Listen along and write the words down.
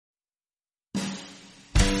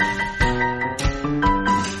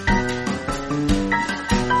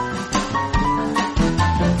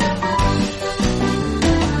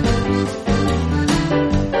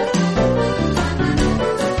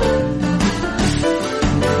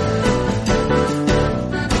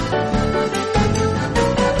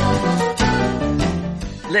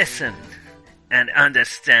Listen and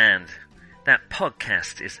understand that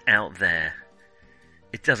podcast is out there.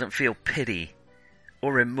 It doesn't feel pity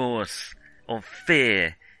or remorse or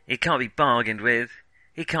fear. It can't be bargained with.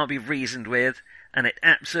 It can't be reasoned with. And it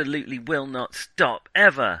absolutely will not stop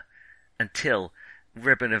ever until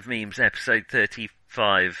Ribbon of Memes episode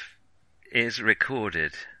 35 is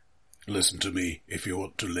recorded. Listen to me if you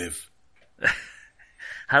want to live.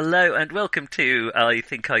 Hello and welcome to, I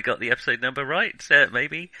think I got the episode number right,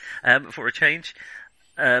 maybe, for a change.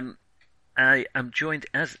 I am joined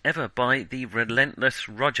as ever by the relentless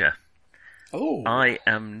Roger. Oh. I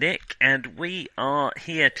am Nick, and we are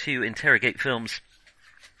here to interrogate films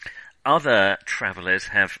other travellers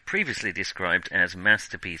have previously described as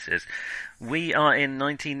masterpieces. We are in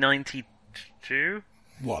 1992?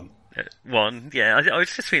 One, yeah. I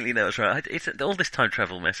was just feeling that was right. It's all this time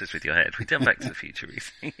travel messes with your head. We've done Back to the Future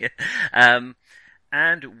recently.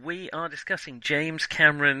 And we are discussing James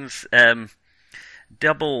Cameron's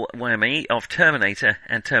double whammy of Terminator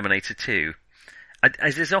and Terminator 2.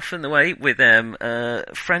 As is often the way with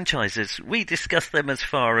franchises, we discuss them as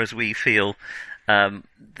far as we feel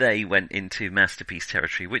they went into masterpiece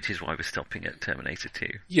territory, which is why we're stopping at Terminator 2.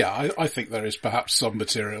 Yeah, I think there is perhaps some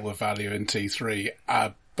material of value in T3,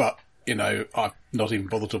 but, you know, I've not even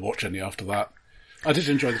bothered to watch any after that. I did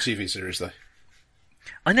enjoy the TV series, though.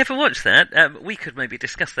 I never watched that. We could maybe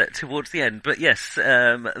discuss that towards the end, but yes,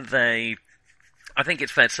 I think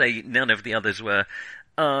it's fair to say none of the others were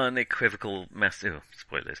unequivocal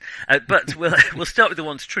spoilers. But we'll start with the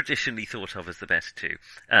ones traditionally thought of as the best two.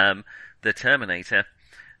 The Terminator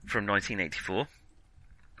from 1984,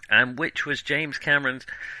 which was James Cameron's,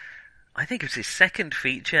 I think it was his second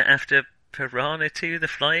feature after Piranha 2, The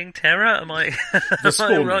Flying Terror? Am I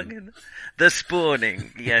wrong? The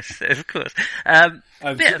Spawning, yes, of course.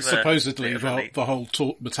 Supposedly the whole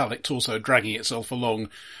metallic torso dragging itself along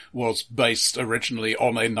was based originally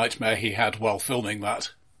on a nightmare he had while filming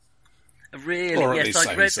that. Really? Yes,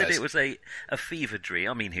 I'd read that it was a fever dream.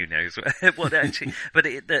 I mean, who knows what actually... But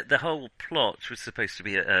the whole plot was supposed to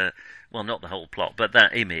be well, not the whole plot, but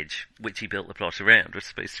that image, which he built the plot around, was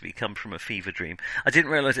supposed to come from a fever dream. I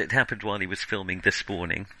didn't realise it happened while he was filming The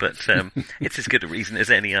Spawning, but it's as good a reason as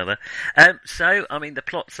any other. So, I mean, the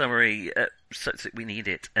plot summary, such that we need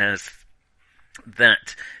it as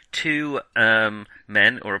that two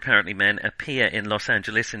men, or apparently men, appear in Los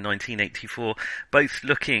Angeles in 1984, both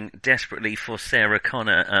looking desperately for Sarah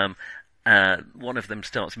Connor. One of them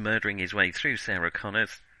starts murdering his way through Sarah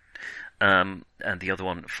Connor's, and the other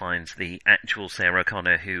one finds the actual Sarah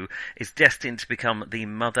Connor, who is destined to become the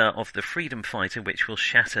mother of the freedom fighter, which will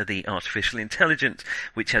shatter the artificial intelligence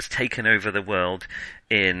which has taken over the world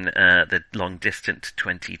in the long-distant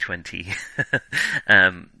 2020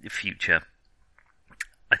 future.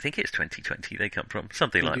 I think it's 2020 they come from,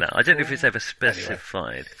 something like that. I don't know if it's ever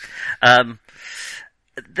specified. Anyway.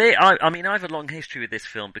 I mean, I have a long history with this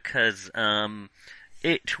film because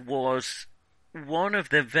it was one of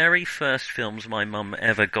the very first films my mum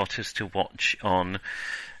ever got us to watch on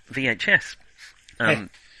VHS.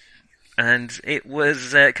 And it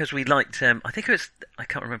was because we liked, I think it was, I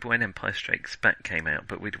can't remember when Empire Strikes Back came out,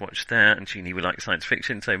 but we'd watched that, and she knew we liked science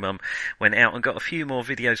fiction, so Mum went out and got a few more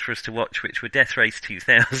videos for us to watch, which were Death Race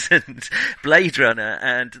 2000, Blade Runner,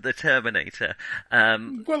 and The Terminator.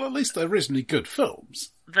 Well, at least they're reasonably good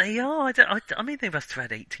films. They are. I mean, they must have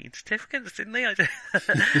had 18 certificates, didn't they?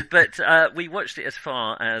 But we watched it as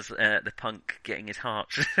far as the punk getting his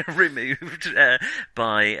heart removed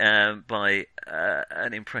by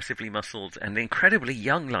an impressively muscled and incredibly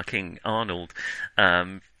young-looking Arnold.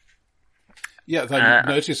 Yeah, then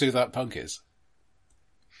notice who that punk is.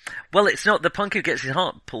 Well, it's not the punk who gets his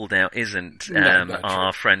heart pulled out. Isn't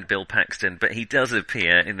our friend Bill Paxton? But he does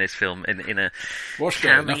appear in this film in a wash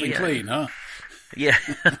day, nothing clean, huh? Yeah.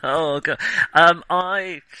 Oh god.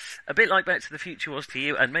 A bit like Back to the Future was to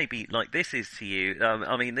you, and maybe like this is to you.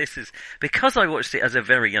 I mean, this is because I watched it as a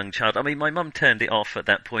very young child. I mean, my mum turned it off at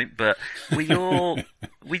that point, but we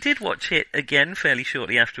did watch it again fairly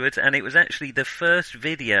shortly afterwards, and it was actually the first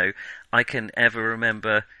video I can ever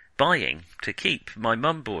remember buying to keep. My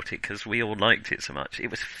mum bought it because we all liked it so much.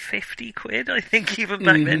 It was 50 quid, I think, even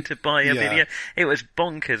back then to buy a video. It was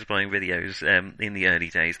bonkers buying videos in the early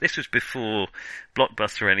days. This was before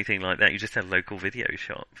Blockbuster or anything like that. You just had a local video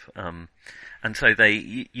shop. and so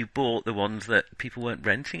you bought the ones that people weren't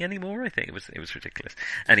renting anymore. I think it was ridiculous.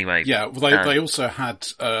 Anyway, yeah, well, they also had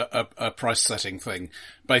a price setting thing.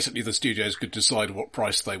 Basically, the studios could decide what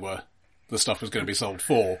price the stuff was going to be sold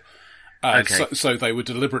for. Okay. So they would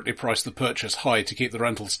deliberately price the purchase high to keep the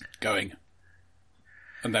rentals going.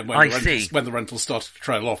 And then when the rentals started to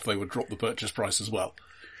trail off, they would drop the purchase price as well.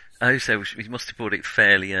 Oh, so we must have bought it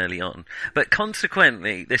fairly early on. But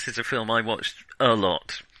consequently, this is a film I watched a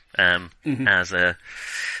lot as a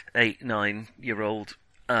 8-9-year-old.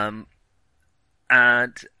 And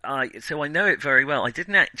so I know it very well. I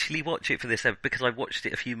didn't actually watch it for this because I watched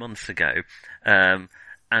it a few months ago. And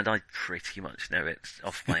I pretty much know it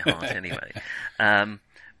off by heart anyway.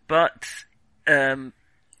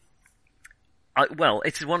 Well,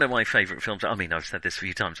 it's one of my favourite films. I mean, I've said this a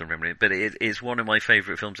few times, I remember it, but it is one of my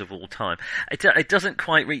favourite films of all time. It doesn't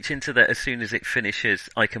quite reach into the as soon as it finishes,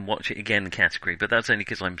 I can watch it again category, but that's only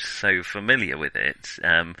because I'm so familiar with it,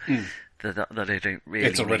 that I don't really...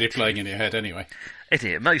 It's already playing in your head anyway. It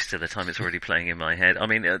is. Most of the time it's already playing in my head. I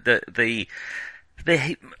mean,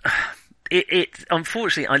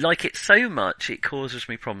 unfortunately, I like it so much, it causes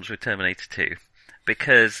me problems with Terminator 2,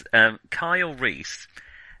 because Kyle Reese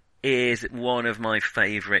is one of my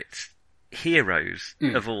favourite heroes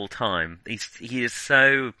of all time. He is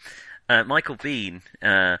so... Michael Biehn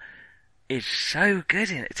is so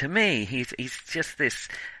good in it. To me, he's just this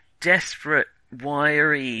desperate,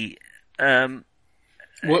 wiry...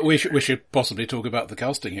 we should possibly talk about the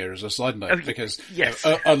casting here as a side note, because yes.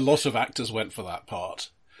 a lot of actors went for that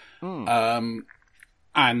part. And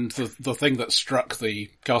the thing that struck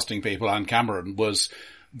the casting people and Cameron was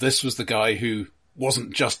this was the guy who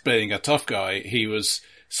wasn't just being a tough guy. He was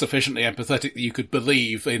sufficiently empathetic that you could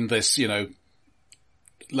believe in this,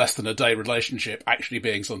 less than a day relationship actually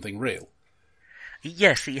being something real.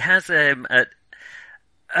 Yes, he has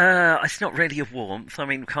it's not really a warmth. I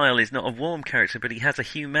mean, Kyle is not a warm character, but he has a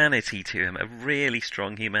humanity to him, a really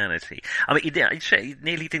strong humanity. I mean, he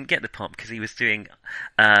nearly didn't get the part because he was doing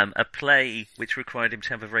a play which required him to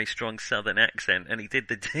have a very strong Southern accent, and he did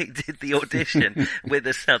the audition with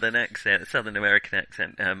a Southern accent, a Southern American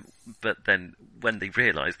accent. But then when they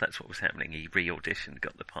realised that's what was happening, he re-auditioned,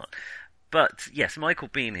 got the part. But yes, Michael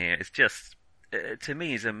Biehn here is just, to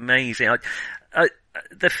me, is amazing.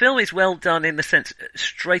 The film is well done in the sense,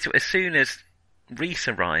 straight away, as soon as Reese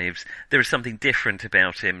arrives, there is something different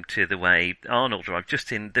about him to the way Arnold arrived,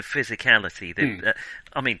 just in the physicality.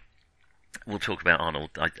 I mean, we'll talk about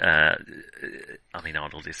Arnold. I mean,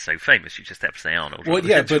 Arnold is so famous, you just have to say Arnold. Well,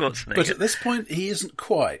 yeah, but at this point, he isn't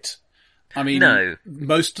quite. I mean, no.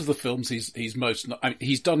 Most of the films he's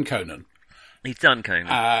done Conan. He's done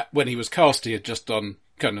Conan. When he was cast, he had just done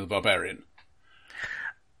Conan the Barbarian.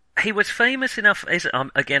 He was famous enough,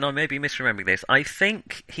 again, I may be misremembering this, I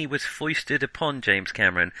think he was foisted upon James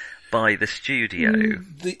Cameron by the studio.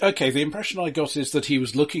 The impression I got is that he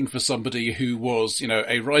was looking for somebody who was,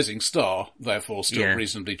 a rising star, therefore still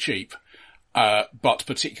reasonably cheap, but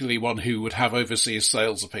particularly one who would have overseas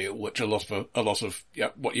sales appeal, which a lot of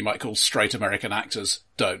what you might call straight American actors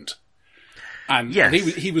don't. And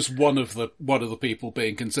he was one of the people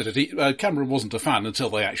being considered. Cameron wasn't a fan until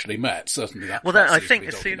they actually met. Certainly, I think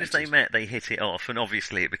as soon as they met, they hit it off, and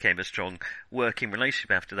obviously it became a strong working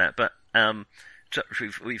relationship after that. But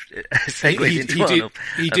we've segued into Arnold.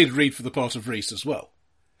 He did read for the part of Reese as well.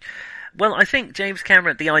 Well, I think James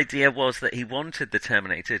Cameron, the idea was that he wanted the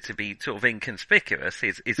Terminator to be sort of inconspicuous.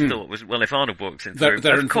 His thought was, well, if Arnold walks in through,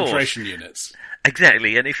 they're infiltration units.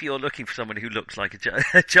 Exactly, and if you're looking for someone who looks like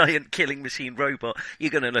a giant killing machine robot,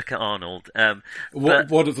 you're going to look at Arnold.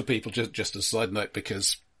 One of the people, just as a side note,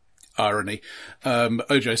 because irony,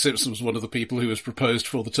 O.J. Simpson was one of the people who was proposed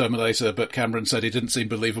for the Terminator, but Cameron said he didn't seem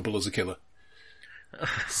believable as a killer.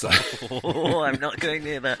 So. I'm not going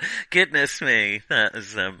near that. Goodness me, that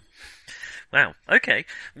is... Wow. Okay.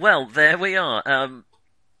 Well, there we are.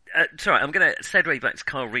 Sorry, I'm going to segue back to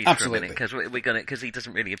Kyle Reese for a minute because he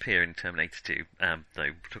doesn't really appear in Terminator 2. Though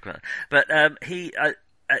we'll talk about that.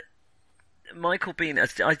 But Michael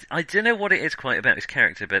Biehn, I don't know what it is quite about his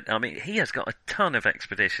character, but I mean, he has got a ton of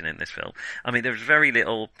exposition in this film. I mean, there's very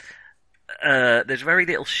little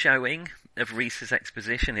showing of Reese's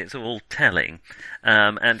exposition. It's all telling.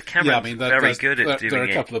 And Cameron's very good at doing it. There are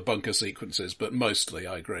a couple of bunker sequences, but mostly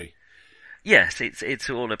I agree. Yes, it's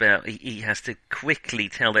all about, he has to quickly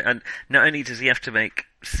tell it, and not only does he have to make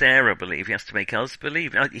Sarah believe, he has to make us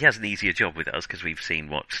believe. He has an easier job with us because we've seen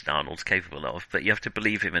what Arnold's capable of, but you have to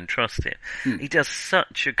believe him and trust him. He does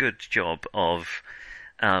such a good job of,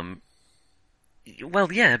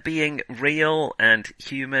 being real and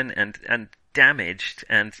human and damaged,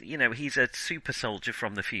 and, he's a super soldier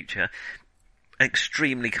from the future.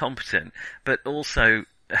 extremely competent, but also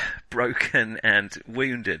broken and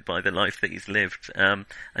wounded by the life that he's lived, and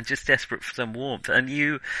just desperate for some warmth.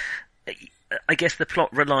 And I guess the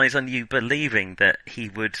plot relies on you believing that he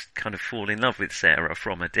would kind of fall in love with Sarah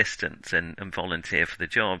from a distance and volunteer for the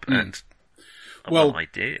job. And well, I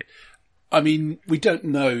do. I mean, we don't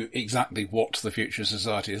know exactly what the future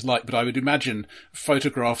society is like, but I would imagine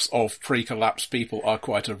photographs of pre-collapse people are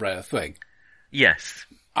quite a rare thing. Yes.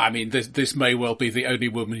 I mean, this may well be the only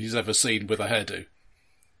woman he's ever seen with a hairdo.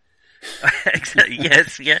 Exactly.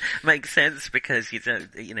 Yes, yeah, makes sense, because you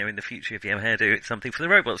don't, in the future, if you have a hairdo, it's something for the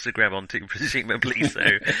robots to grab onto, presumably.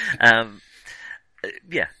 So,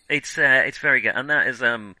 yeah, it's very good, and that is,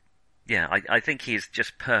 I think he's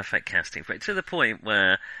just perfect casting for it, to the point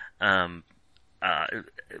where,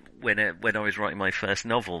 when I was writing my first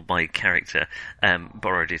novel, my character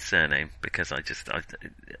borrowed his surname because I just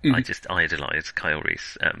idolised Kyle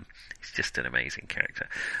Reese. He's just an amazing character.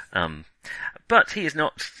 But he is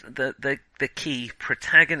not the key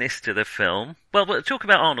protagonist of the film. Well, we'll talk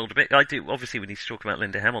about Arnold a bit. Obviously we need to talk about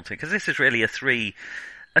Linda Hamilton, because this is really a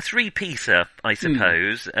three-piecer, I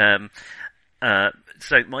suppose.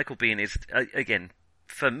 So Michael Biehn is, again,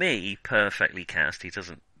 for me, perfectly cast. He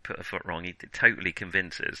doesn't put a foot wrong. He totally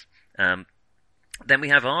convinces. Then we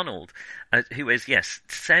have Arnold, who is, yes,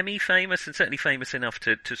 semi-famous, and certainly famous enough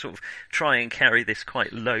to sort of try and carry this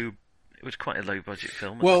quite low. It was quite a low-budget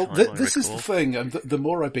film. Well, this is the thing, and the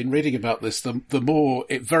more I've been reading about this, the more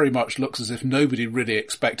it very much looks as if nobody really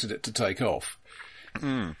expected it to take off.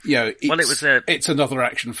 It's another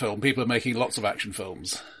action film. People are making lots of action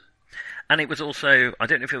films. And it was also, I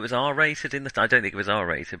don't know if it was R-rated I don't think it was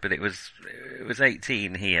R-rated, but it was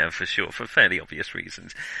 18 here for sure, for fairly obvious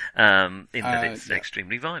reasons, in that it's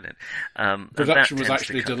extremely violent. Production was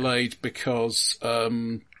actually delayed because,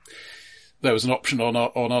 there was an option on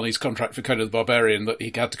Arnie's contract for Conan the Barbarian that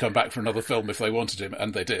he had to come back for another film if they wanted him,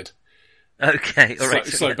 and they did. Okay, all right.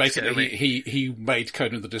 So basically he made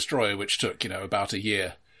Conan the Destroyer, which took, about a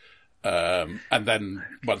year. And then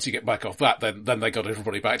once you get back off that, then they got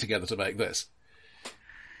everybody back together to make this.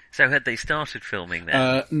 So had they started filming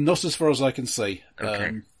then? Not as far as I can see.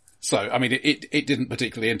 Okay. So, I mean, it didn't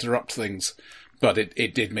particularly interrupt things, but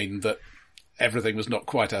it did mean that everything was not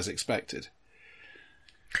quite as expected.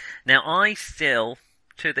 Now, I still,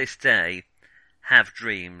 to this day, have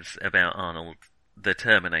dreams about Arnold the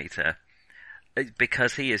Terminator,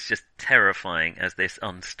 because he is just terrifying as this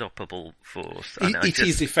unstoppable force. It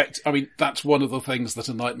is effective. I mean, that's one of the things that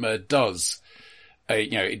a nightmare does.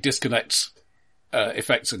 It disconnects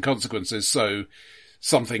effects and consequences, so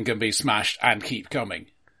something can be smashed and keep coming.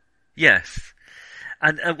 Yes.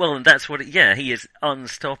 And that's what he is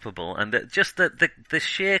unstoppable, and just the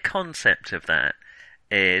sheer concept of that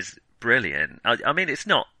is brilliant. I mean, it's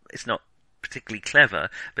not particularly clever,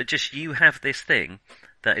 but just you have this thing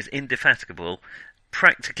that is indefatigable,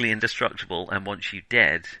 practically indestructible, and wants you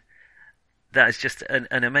dead. That is just an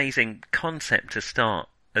amazing concept to start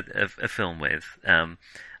a film with.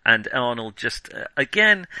 And Arnold just,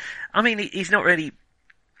 again, I mean, he's not really.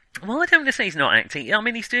 Well, I don't want to say he's not acting. I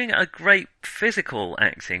mean, he's doing a great physical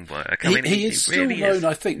acting work. He is still really known,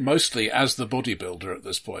 I think, mostly as the bodybuilder at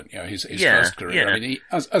this point. His first career. Yeah. I mean,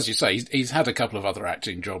 as you say, he's had a couple of other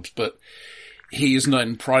acting jobs, but he is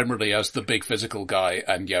known primarily as the big physical guy.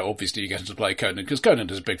 And obviously you get him to play Conan, because Conan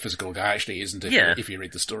is a big physical guy. Actually, he isn't if you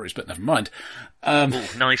read the stories, but never mind.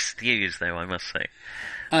 Nice views, though, I must say.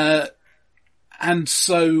 And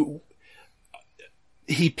so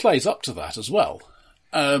he plays up to that as well.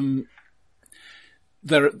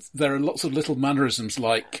 There are lots of little mannerisms,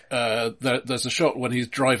 like there's a shot when he's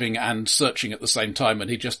driving and searching at the same time, and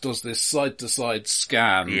he just does this side to side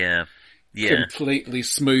scan, completely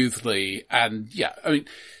smoothly. And I mean,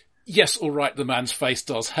 yes, all right, the man's face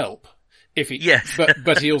does help.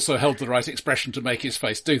 But he also held the right expression to make his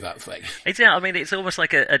face do that thing. I mean, it's almost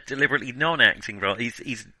like a deliberately non-acting role.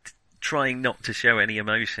 He's trying not to show any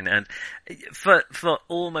emotion, and for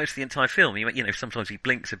almost the entire film, sometimes he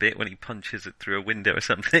blinks a bit when he punches it through a window or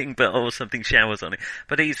something, or something showers on it.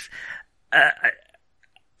 But he's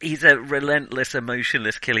a relentless,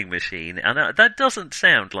 emotionless killing machine, and that doesn't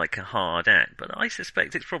sound like a hard act, but I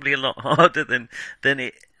suspect it's probably a lot harder than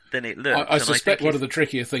it looks. I suspect one of the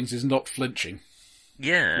trickier things is not flinching.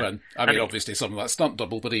 Yeah, obviously some of that's stunt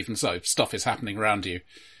double, but even so, stuff is happening around you.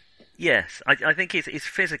 Yes, I think his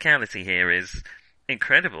physicality here is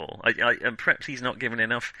incredible. And perhaps he's not given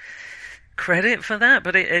enough credit for that,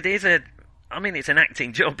 but it is it's an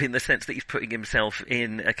acting job in the sense that he's putting himself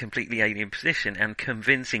in a completely alien position and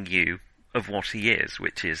convincing you of what he is,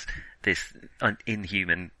 which is this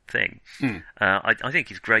inhuman thing. I think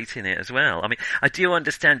he's great in it as well. I mean, I do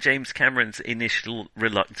understand James Cameron's initial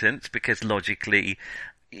reluctance because logically,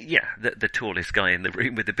 yeah, the tallest guy in the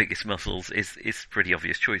room with the biggest muscles is pretty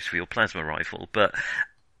obvious choice for your plasma rifle, but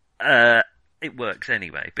it works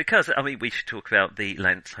anyway. Because, I mean, we should talk about the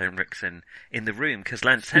Lance Henriksen in the room, because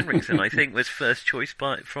Lance Henriksen, I think, was first choice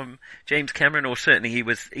from James Cameron, or certainly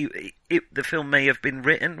the film may have been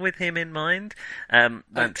written with him in mind.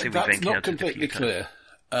 That's not completely clear.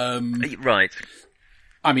 Right.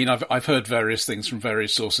 I mean, I've heard various things from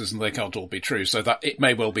various sources, and they can't all be true, so that it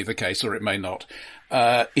may well be the case, or it may not.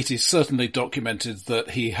 It is certainly documented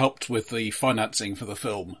that he helped with the financing for the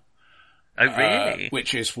film. Oh, really?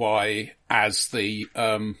 Which is why,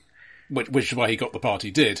 which is why he got the part he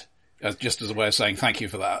did, just as a way of saying thank you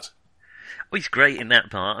for that. Well, he's great in that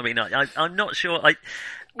part. I mean, I'm not sure.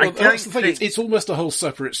 That's the thing. It's almost a whole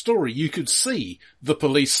separate story. You could see the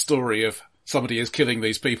police story of somebody is killing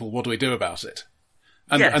these people. What do we do about it?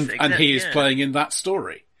 And he is playing in that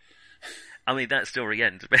story. I mean, that story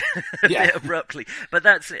ends a bit abruptly, but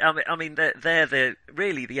that's. I mean, they're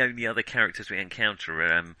really the only other characters we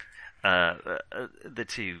encounter. The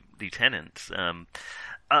two lieutenants.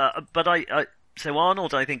 But so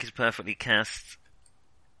Arnold, I think, is perfectly cast.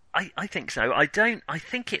 I think so. I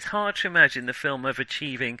think it's hard to imagine the film would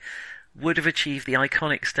have achieved the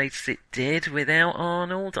iconic status it did without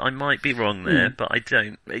Arnold. I might be wrong there, but I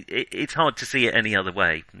don't. It's hard to see it any other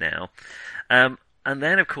way now. And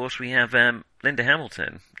then, of course, we have Linda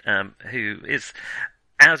Hamilton, who is,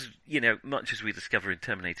 as you know, much as we discover in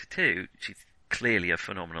Terminator 2, she's clearly a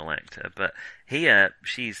phenomenal actor, but here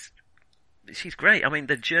she's great. I mean,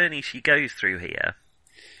 the journey she goes through here,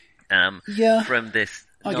 from this.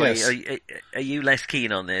 I guess. Are you less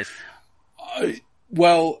keen on this?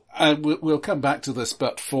 We'll come back to this,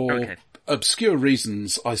 but for obscure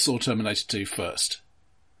reasons, I saw Terminator 2 first,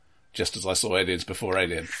 just as I saw Aliens before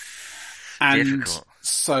Alien, and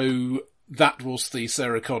so that was the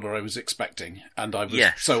Sarah Connor I was expecting, and I was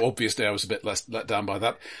so obviously I was a bit less let down by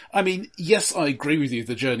that. I mean, yes, I agree with you.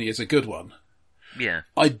 The journey is a good one. Yeah,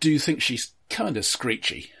 I do think she's kind of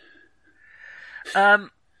screechy.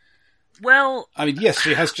 Well, I mean, yes,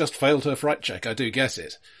 she has just failed her fright check. I do get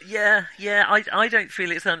it. Yeah. I don't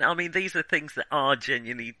feel it's. I mean, these are things that are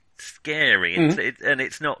genuinely scary, and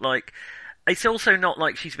it's not like. It's also not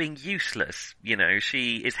like she's being useless, you know.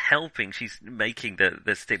 She is helping. She's making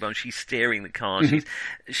the stick bomb. She's steering the car.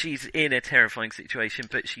 She's in a terrifying situation,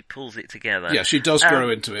 but she pulls it together. Yeah, she does grow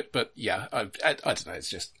into it, but yeah, I don't know. It's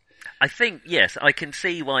just. I think yes, I can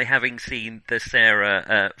see why, having seen the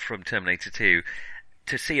Sarah from Terminator 2,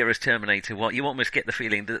 to see her as Terminator 1, you almost get the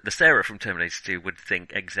feeling that the Sarah from Terminator 2 would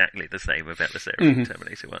think exactly the same about the Sarah from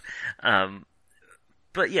Terminator 1.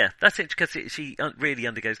 But yeah, that's it, because she really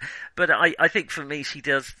undergoes. But I think for me, she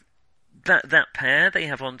does that pair. They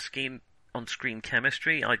have on-screen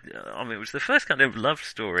chemistry. I mean, it was the first kind of love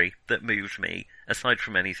story that moved me, aside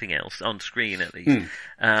from anything else, on screen at least.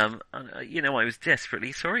 You know, I was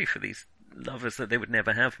desperately sorry for these lovers, that they would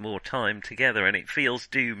never have more time together, and it feels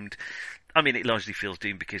doomed. I mean, it largely feels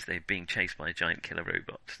doomed because they're being chased by a giant killer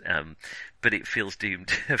robot. But it feels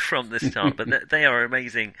doomed from the start. But they are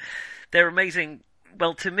amazing. They're amazing.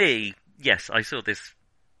 Well, to me, yes, I saw this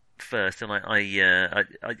first, and I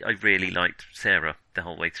really liked Sarah the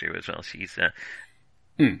whole way through as well. She's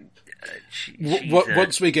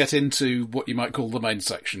once we get into what you might call the main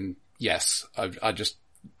section, yes, I just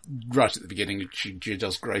right at the beginning she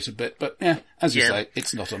does great a bit, but yeah, as you say,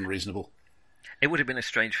 it's not unreasonable. It would have been a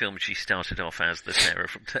strange film if she started off as the Sarah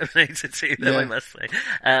from Terminator 2, though, I must say.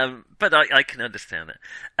 But I can understand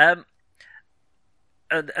that.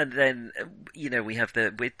 And then, you know, we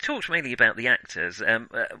talked mainly about the actors.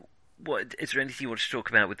 What is there anything you want to talk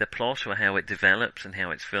about with the plot, or how it develops and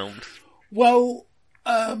how it's filmed? Well,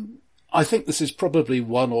 I think this is probably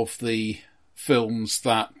one of the films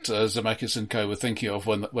that Zemeckis and co were thinking of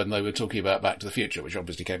when they were talking about Back to the Future, which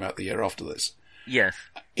obviously came out the year after this. Yes.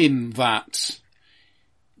 In that,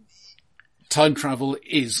 time travel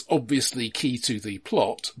is obviously key to the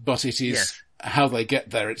plot, but it is how they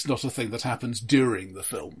get there. It's not a thing that happens during the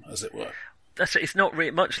film, as it were. It's not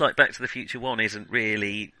much like Back to the Future 1 isn't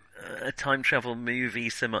really a time travel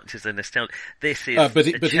movie so much as a nostalgia. This is but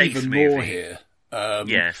chase even movie. More here.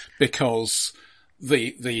 Because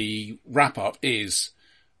the wrap up is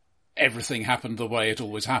everything happened the way it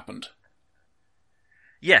always happened.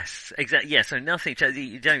 Yes, exactly. Yeah, so nothing.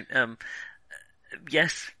 You don't.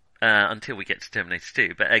 Until we get to Terminator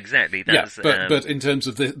 2, but exactly. That's, but in terms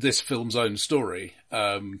of this film's own story,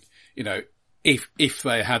 you know, if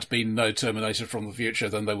there had been no Terminator from the future,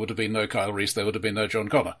 then there would have been no Kyle Reese, there would have been no John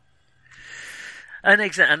Connor. And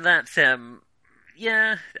that's,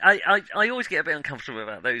 yeah, I always get a bit uncomfortable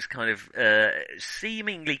about those kind of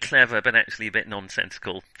seemingly clever but actually a bit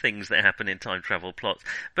nonsensical things that happen in time travel plots.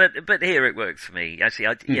 But here it works for me. Actually,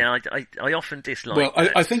 I often dislike. Well,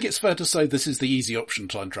 I think it's fair to say this is the easy option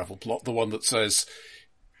time travel plot, the one that says,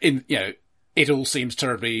 it all seems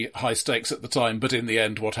terribly high stakes at the time, but in the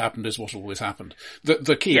end, what happened is what always happened.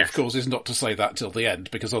 The key, of course, is not to say that till the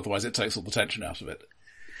end, because otherwise it takes all the tension out of it.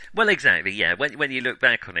 Well, exactly, yeah. When you look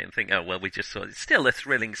back on it and think, oh, well, we just saw it. It's still a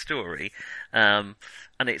thrilling story. And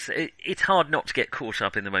it's hard not to get caught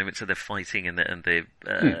up in the moments of the fighting and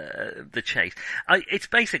the chase. It's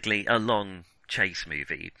basically a long chase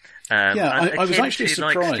movie. I was actually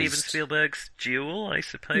surprised. Like Steven Spielberg's Duel, I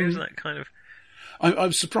suppose, that kind of... I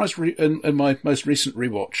was surprised in my most recent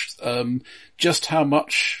rewatch, just how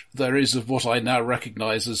much there is of what I now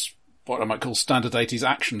recognise as what I might call standard 80s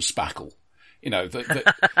action spackle.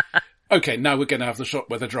 Okay, now we're going to have the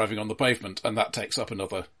shot where they're driving on the pavement, and that takes up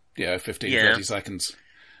another, 15, 30 seconds.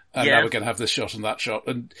 And now we're going to have this shot and that shot.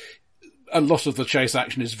 And a lot of the chase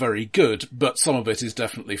action is very good, but some of it is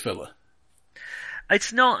definitely filler.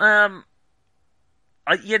 It's not,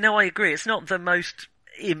 I agree. It's not the most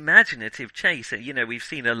imaginative chase. We've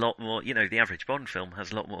seen a lot more, the average Bond film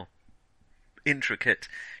has a lot more intricate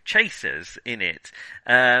chasers in it.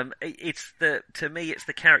 To me, it's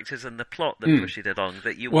the characters and the plot that push it along,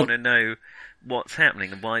 that you want to know what's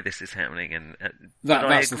happening and why this is happening. And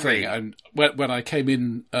that's the thing. And when I came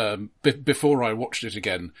in, before I watched it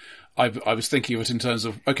again, I was thinking of it in terms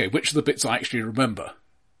of, okay, which of the bits I actually remember?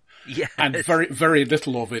 Yeah. And very, very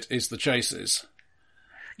little of it is the chases.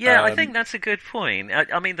 Yeah, I think that's a good point.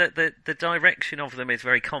 I mean, the direction of them is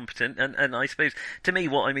very competent, and I suppose, to me,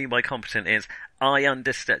 what I mean by competent is, I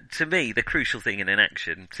understand, to me, the crucial thing in an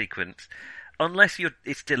action sequence, unless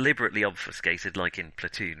it's deliberately obfuscated, like in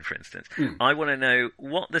Platoon, for instance, I want to know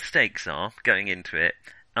what the stakes are going into it,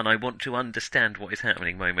 and I want to understand what is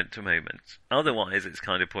happening moment to moment. Otherwise, it's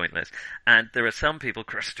kind of pointless. And there are some people,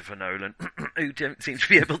 Christopher Nolan, who don't seem to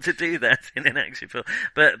be able to do that in an action film.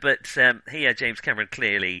 But here, James Cameron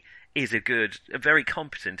clearly is a very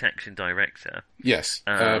competent action director. Yes.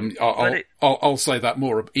 I'll say that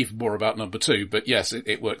even more about number 2, but yes,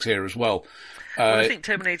 it works here as well. I think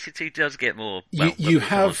Terminator 2 does get more. You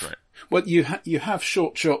have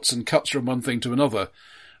short shots and cuts from one thing to another,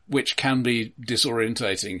 which can be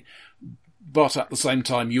disorientating, but at the same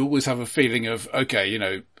time, you always have a feeling of,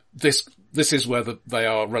 okay, this is where they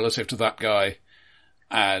are relative to that guy,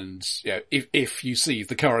 and if you see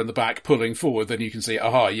the car in the back pulling forward, then you can see,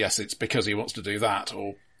 yes, it's because he wants to do that,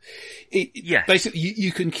 or basically,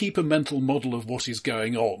 you can keep a mental model of what is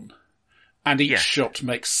going on, and each shot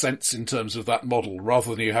makes sense in terms of that model, rather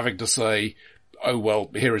than you having to say, oh well,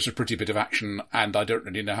 here is a pretty bit of action, and I don't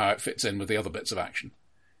really know how it fits in with the other bits of action.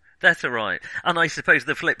 That's all right. And I suppose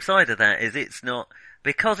the flip side of that is it's not,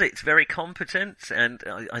 because it's very competent, and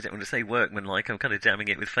I don't want to say workmanlike, I'm kind of damning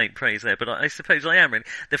it with faint praise there, but I suppose I am.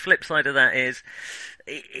 The flip side of that is,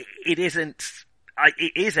 it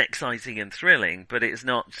is exciting and thrilling, but it's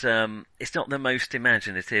not the most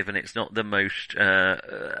imaginative, and it's not the most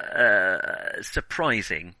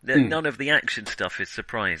surprising. None of the action stuff is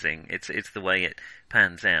surprising. It's the way it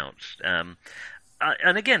pans out.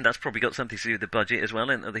 And again, that's probably got something to do with the budget as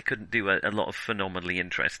well, and they couldn't do a lot of phenomenally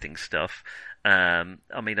interesting stuff. I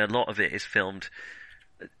mean, a lot of it is filmed,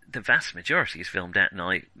 the vast majority is filmed at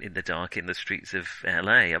night in the dark in the streets of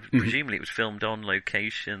LA. Presumably it was filmed on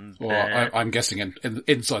location. Well, I'm guessing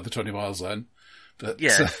inside the 20 mile zone. But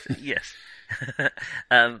yes.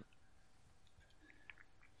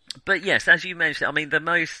 But yes, as you mentioned, I mean, the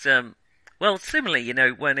most... well, similarly,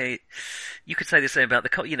 when you could say the same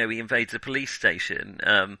about he invades the police station.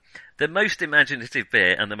 The most imaginative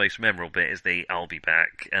bit and the most memorable bit is the "I'll be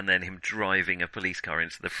back" and then him driving a police car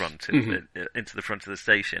into the front of the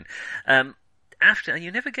station. After, and you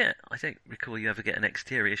never get, I don't recall you ever get an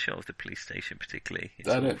exterior shot of the police station particularly.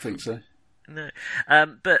 I don't think so. No.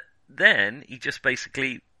 But then he just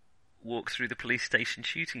basically walks through the police station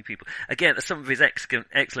shooting people. Again, some of his excellent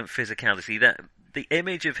physicality, that the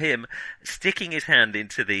image of him sticking his hand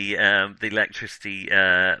into the electricity,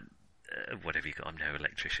 whatever you got, I'm no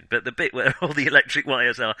electrician, but the bit where all the electric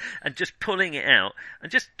wires are, and just pulling it out,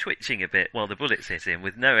 and just twitching a bit while the bullets hit him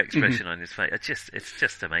with no expression on his face. It's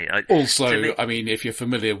just amazing. Also, I mean, if you're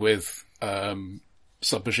familiar with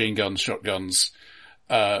submachine guns, shotguns,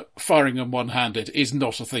 firing them one-handed is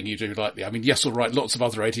not a thing you do lightly. I mean, yes, all right, lots of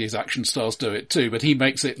other 80s action stars do it too, but he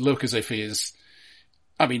makes it look as if he is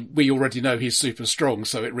I mean, we already know he's super strong,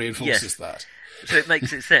 so it reinforces that. So it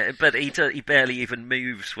makes it set, but he barely even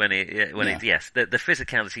moves when yes, the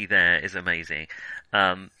physicality there is amazing.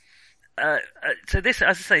 So this,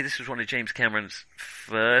 as I say, this was one of James Cameron's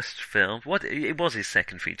first films. It was his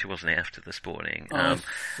second feature, wasn't it, after The Sporting? I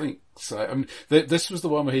think so. I mean, this was the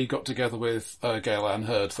one where he got together with Gail Ann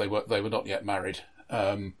Hurd. They were not yet married,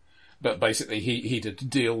 but basically he did a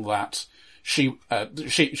deal that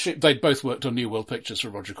they'd both worked on New World Pictures for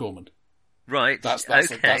Roger Corman. Right. That's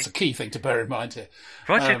a key thing to bear in mind here.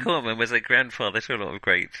 Roger Corman was a grandfather to a lot of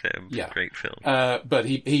great films. But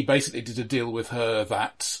he basically did a deal with her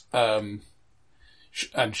that, and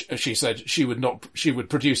she said she would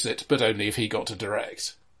produce it, but only if he got to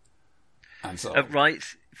direct. And so right,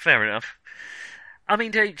 fair enough. I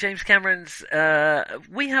mean, James Cameron's,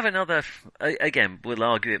 we have another, again, we'll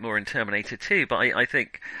argue it more in Terminator 2, but I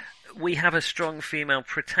think we have a strong female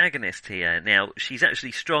protagonist here. Now, she's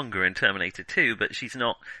actually stronger in Terminator 2, but she's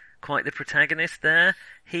not quite the protagonist there.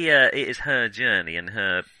 Here, it is her journey and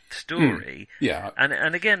her story. Yeah.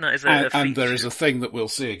 And again, that is a feature. And there is a thing that we'll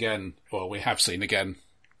see again, or we have seen again,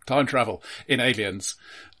 time travel in Aliens,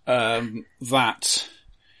 that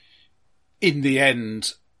in the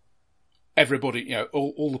end, everybody,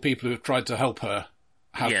 all the people who have tried to help her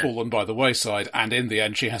have fallen by the wayside, and in the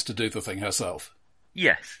end, she has to do the thing herself.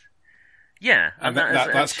 Yes. Yeah, and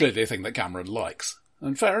that's clearly a thing that Cameron likes,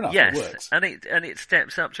 and fair enough. Yes, it works. and it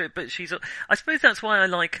steps up to it. But I suppose that's why I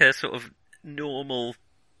like her sort of normal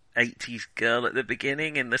 80s girl at the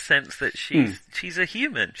beginning, in the sense that she's a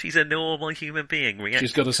human. She's a normal human being.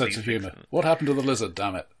 She's got a sense of humour. What happened to the lizard?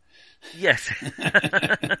 Damn it! Yes,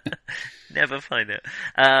 never find it.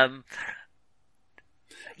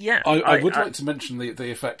 Yeah, I would like to mention the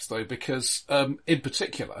effects though, because in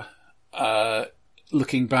particular.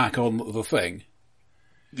 Looking back on the thing.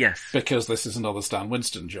 Yes. Because this is another Stan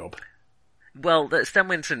Winston job. Well, Stan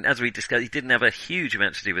Winston, as we discussed, he didn't have a huge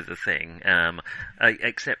amount to do with the thing,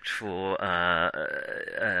 except for,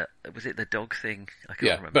 was it the dog thing? I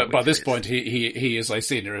can't remember. But by this point, he is a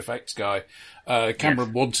senior effects guy.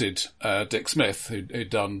 Cameron wanted Dick Smith, who'd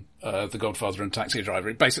done The Godfather and Taxi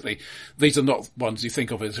Driver. Basically, these are not ones you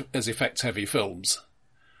think of as effects-heavy films.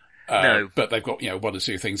 No. But they've got, one or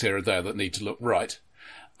two things here and there that need to look right.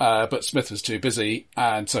 But Smith was too busy,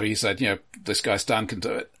 and so he said, this guy Stan can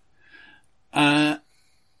do it. And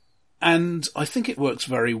I think it works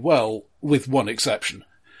very well, with one exception.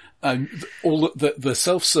 All the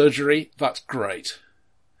self-surgery, that's great.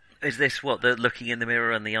 Is this the looking in the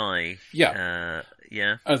mirror and the eye? Yeah.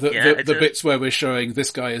 Yeah. The bits where we're showing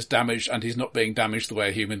this guy is damaged and he's not being damaged the way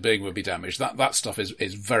a human being would be damaged. That stuff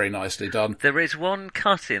is very nicely done. There is one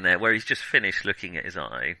cut in there where he's just finished looking at his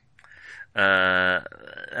eye.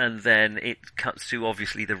 And then it cuts to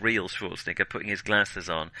obviously the real Schwarzenegger putting his glasses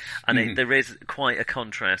on. And there is quite a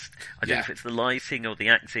contrast. I don't know if it's the lighting or the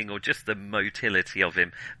acting or just the motility of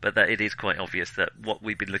him, but that it is quite obvious that what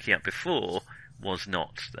we've been looking at before was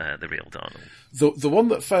not the real Darnell. The one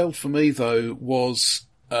that failed for me though was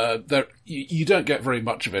you don't get very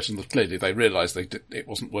much of it, and clearly they realised it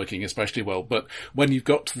wasn't working especially well. But when you've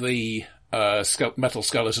got the metal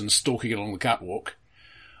skeleton stalking along the catwalk,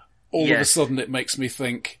 all of a sudden it makes me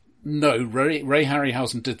think, no, Ray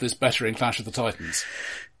Harryhausen did this better in Clash of the Titans.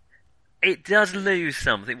 It does lose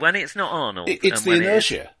something when it's not Arnold. It's the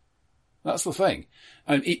inertia. That's the thing,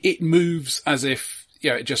 and it moves as if.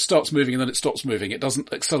 Yeah, it just starts moving and then it stops moving. It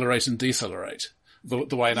doesn't accelerate and decelerate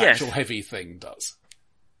the way an actual heavy thing does.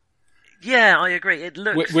 Yeah, I agree. It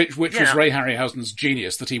looks... Which was Ray Harryhausen's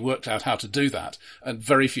genius, that he worked out how to do that, and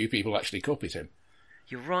very few people actually copied him.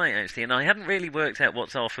 You're right, actually, and I hadn't really worked out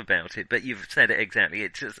what's off about it, but you've said it exactly.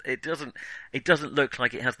 It doesn't look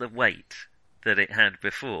like it has the weight that it had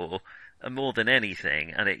before, more than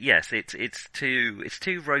anything, and it's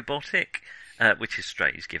too robotic. Which is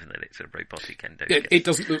strange, given that it's a robotic endo. It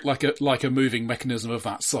doesn't look like a moving mechanism of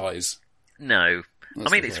that size. No, I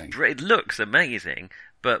mean it looks amazing,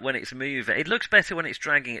 but when it's moving, it looks better when it's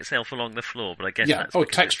dragging itself along the floor. But I guess that's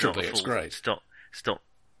texturally it's great. Stop.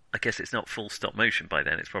 I guess it's not full stop motion by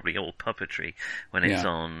then. It's probably all puppetry when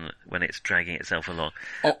it's dragging itself along.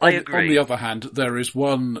 I agree. On the other hand, there is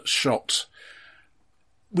one shot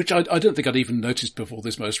which I don't think I'd even noticed before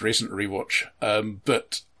this most recent rewatch,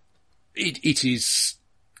 but. It is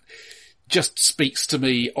just speaks to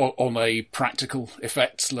me on a practical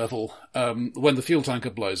effects level. When the fuel tanker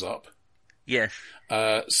blows up, yes,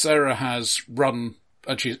 Sarah has run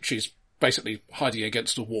and she's basically hiding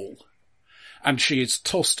against a wall, and she is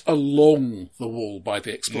tossed along the wall by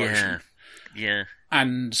the explosion. Yeah.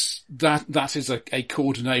 And that is a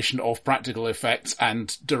coordination of practical effects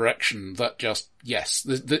and direction that just, yes,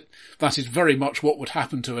 that is very much what would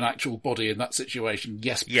happen to an actual body in that situation.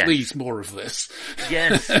 Yes, please, more of this.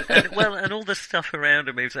 Yes, and all the stuff around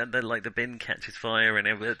him moves, and like the bin catches fire and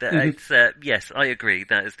everything. Yes, I agree.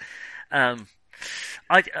 That is,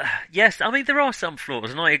 yes, I mean, there are some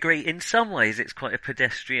flaws, and I agree, in some ways it's quite a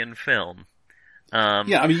pedestrian film. I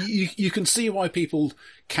mean, you can see why people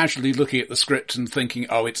casually looking at the script and thinking,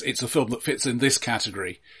 oh, it's a film that fits in this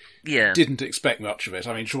category. Yeah. Didn't expect much of it.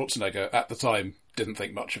 I mean, Schwarzenegger at the time didn't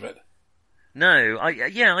think much of it. No,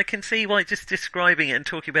 I can see why just describing it and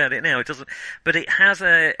talking about it now, it doesn't, but it has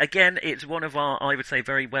again, it's one of our, I would say,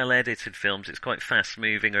 very well edited films. It's quite fast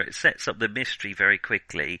moving, or it sets up the mystery very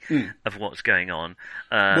quickly of what's going on.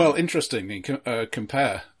 Well, interestingly,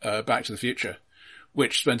 compare Back to the Future,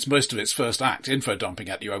 which spends most of its first act info dumping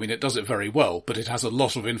at you. I mean, it does it very well, but it has a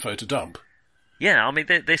lot of info to dump. Yeah, I mean,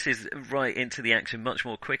 this is right into the action much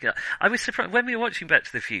more quicker. I was surprised, when we were watching Back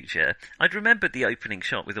to the Future, I'd remembered the opening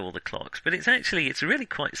shot with all the clocks, but it's a really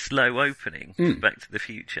quite slow opening for Back to the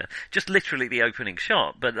Future. Just literally the opening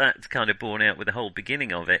shot, but that's kind of borne out with the whole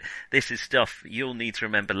beginning of it. This is stuff you'll need to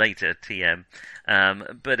remember later, TM.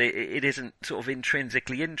 But it isn't sort of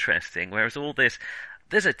intrinsically interesting, whereas all this,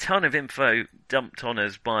 there's a ton of info dumped on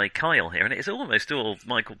us by Kyle here, and it's almost all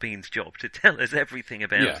Michael Biehn's job to tell us everything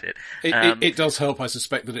about it. It does help, I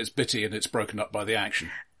suspect, that it's bitty and it's broken up by the action.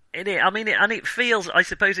 It feels, I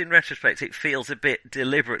suppose in retrospect, it feels a bit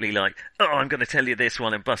deliberately like, oh, I'm going to tell you this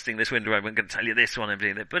one, I'm busting this window open, I'm going to tell you this one, I'm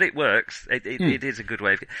doing that. But it works. It is a good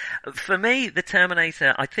way of... For me, the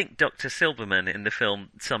Terminator, I think Dr. Silberman in the film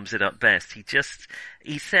sums it up best. He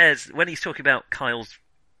says, when he's talking about Kyle's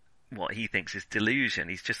what he thinks is delusion,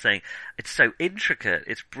 he's just saying it's so intricate,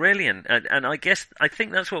 it's brilliant, and I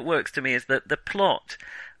think that's what works to me, is that the plot,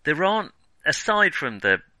 there aren't, aside from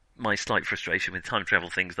my slight frustration with time travel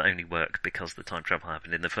things that only work because the time travel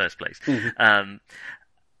happened in the first place, the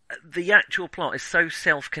actual plot is so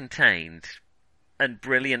self-contained and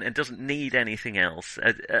brilliant and doesn't need anything else,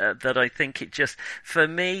 that I think it just, for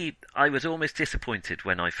me, I was almost disappointed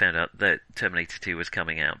when I found out that Terminator 2 was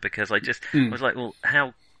coming out, because I just was like, well,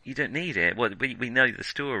 how... You don't need it. Well, we know the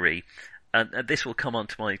story, and this will come on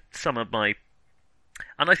to some of my,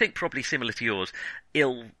 and I think probably similar to yours,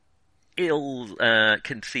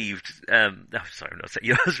 conceived. Sorry, I'm not saying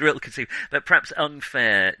yours real conceived, but perhaps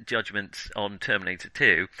unfair judgments on Terminator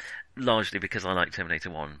 2, largely because I like Terminator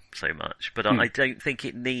 1 so much. But I don't think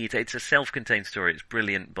it needs. It's a self-contained story. It's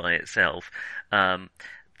brilliant by itself.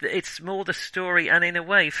 It's more the story, and in a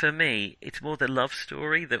way, for me, it's more the love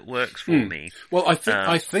story that works for me. Well, I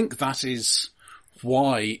think that is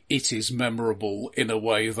why it is memorable in a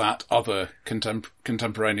way that other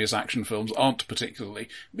contemporaneous action films aren't particularly.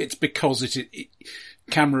 It's because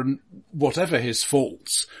Cameron, whatever his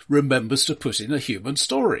faults, remembers to put in a human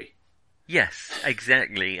story. Yes,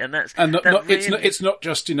 exactly, and that's it's not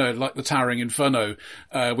just like the Towering Inferno.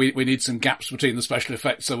 We need some gaps between the special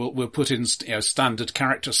effects, so we'll put in standard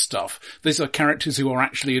character stuff. These are characters who are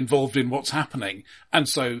actually involved in what's happening, and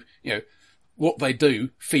so what they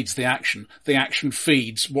do feeds the action. The action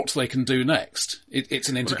feeds what they can do next. It's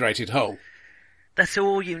an integrated whole. That's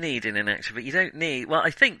all you need in an action, but you don't need. Well,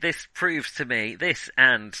 I think this proves to me this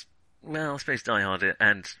and. Well, I suppose Die Hard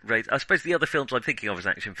and Raiders. I suppose the other films I'm thinking of as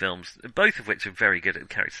action films, both of which are very good at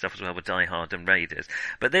character stuff as well, were Die Hard and Raiders.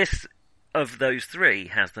 But this, of those three,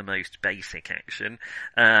 has the most basic action.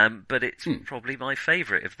 But it's probably my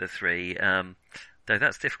favourite of the three. Though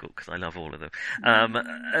that's difficult because I love all of them.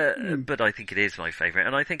 But I think it is my favourite.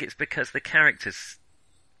 And I think it's because the characters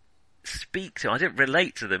speak to. I don't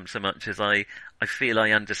relate to them so much as I feel I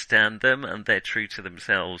understand them, and they're true to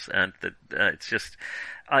themselves. And it's just...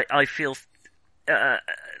 I feel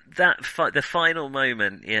the final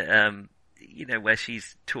moment, where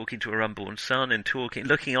she's talking to her unborn son and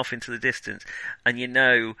looking off into the distance, and you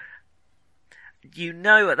know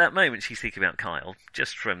at that moment she's thinking about Kyle,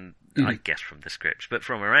 just from, I guess from the scripts, but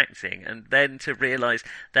from her acting, and then to realise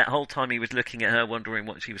that whole time he was looking at her, wondering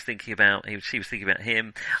what she was thinking about, she was thinking about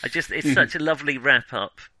him. It's such a lovely wrap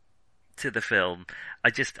up to the film.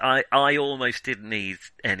 I almost didn't need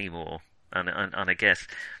any more. And I guess,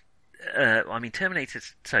 I mean, Terminator.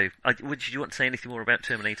 So, would you want to say anything more about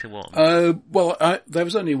Terminator 1? Well, there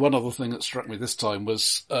was only one other thing that struck me this time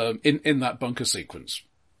was in that bunker sequence,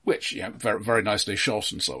 which very very nicely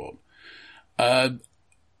shot and so on.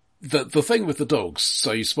 The thing with the dogs,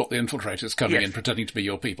 so you spot the infiltrators coming in pretending to be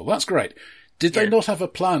your people. That's great. Did they not have a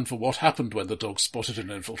plan for what happened when the dogs spotted an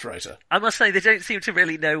infiltrator? I must say they don't seem to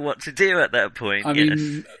really know what to do at that point. I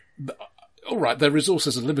mean. all right, their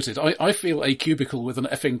resources are limited. I feel a cubicle with an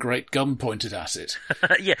effing great gun pointed at it.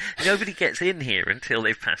 Yeah, nobody gets in here until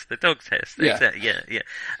they've passed the dog test. Yeah. Yeah.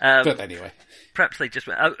 But anyway. Perhaps they just...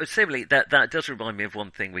 similarly, that does remind me of one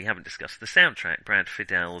thing we haven't discussed, the soundtrack, Brad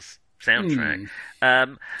Fiddel's soundtrack.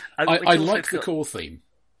 I like the core theme.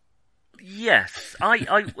 Yes.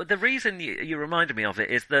 The reason you reminded me of it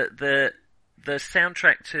is that the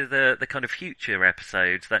soundtrack to the kind of future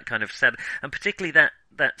episodes, that kind of sad... And particularly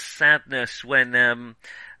that sadness when...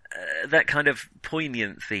 that kind of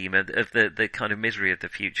poignant theme of the kind of misery of the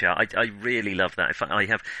future. I really love that.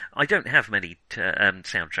 I don't have many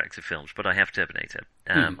soundtracks of films, but I have Terminator.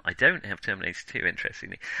 I don't have Terminator 2,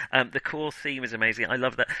 interestingly. The core theme is amazing. I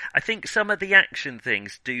love that. I think some of the action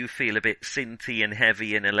things do feel a bit synthy and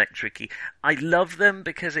heavy and electric-y. I love them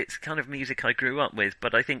because it's kind of music I grew up with,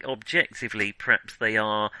 but I think objectively perhaps they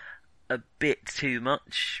are a bit too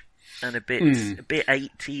much and a bit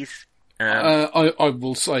 80s. I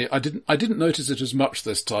will say I didn't notice it as much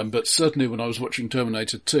this time, but certainly when I was watching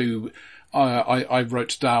Terminator 2, I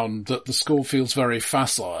wrote down that the score feels very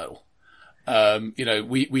facile.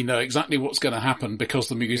 We know exactly what's going to happen because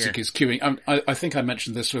the music is cueing. I think I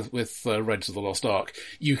mentioned this with Raiders of the Lost Ark.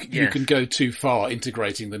 You can go too far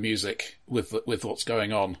integrating the music with what's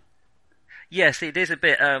going on. Yes, it is a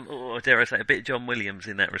bit, dare I say, a bit John Williams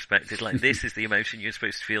in that respect. It's like, this is the emotion you're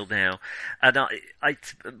supposed to feel now. And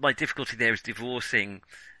my difficulty there is divorcing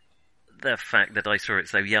the fact that I saw it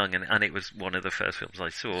so young and it was one of the first films I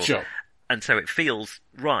saw. Sure. And so it feels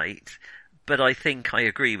right, but I think I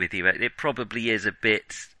agree with you. It probably is a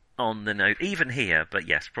bit on the note, even here, but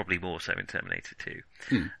yes, probably more so in Terminator 2.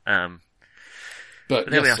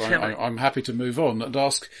 But yes, I'm happy to move on and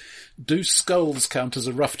ask, do skulls count as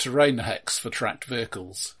a rough terrain hex for tracked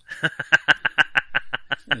vehicles?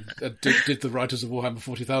 Did the writers of Warhammer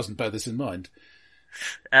 40,000 bear this in mind?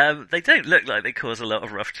 They don't look like they cause a lot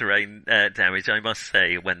of rough terrain damage, I must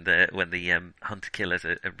say, when the hunter killers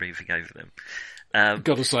are moving over them.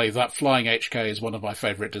 Got to say, that flying HK is one of my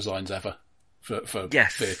favourite designs ever for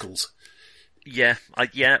vehicles. Yeah,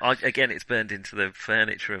 again, it's burned into the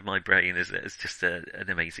furniture of my brain as just an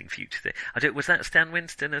amazing future thing. Was that Stan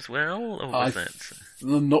Winston as well, or was that?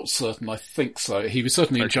 I'm not certain. I think so. He was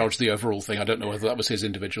certainly in charge of the overall thing. I don't know whether that was his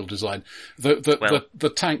individual design.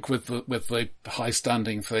 The tank with the high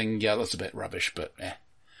standing thing, yeah, that's a bit rubbish, but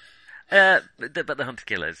But the hunter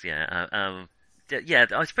killers, yeah.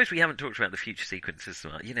 I suppose we haven't talked about the future sequences.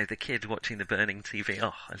 You know, the kid watching the burning TV.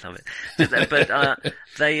 Oh, I love it. But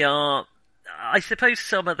they are. I suppose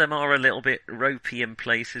some of them are a little bit ropey in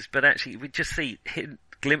places, but actually we just see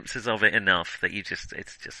glimpses of it enough that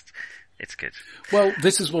it's good. Well,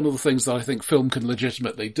 this is one of the things that I think film can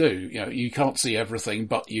legitimately do. You know, you can't see everything,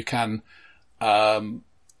 but you can fill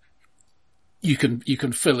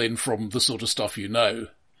in from the sort of stuff you know,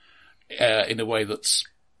 in a way that's,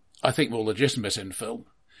 I think, more legitimate in film.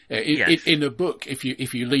 In a book, if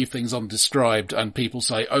you leave things undescribed and people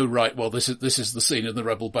say, "Oh right, well this is the scene in the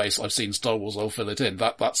rebel base. I've seen Star Wars. I'll fill it in."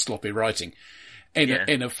 That's sloppy writing.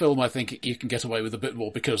 In a film, I think you can get away with a bit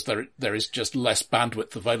more because there is just less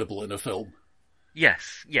bandwidth available in a film.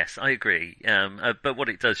 Yes, I agree. But what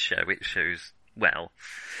it does show, it shows well.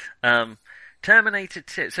 Terminator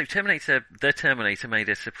 2. So the Terminator made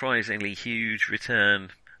a surprisingly huge return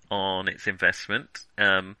on its investment.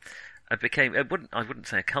 I wouldn't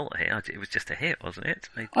say a cult hit. It was just a hit, wasn't it?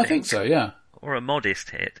 I think so, yeah. Or a modest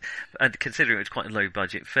hit. And considering it was quite a low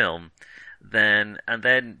budget film, then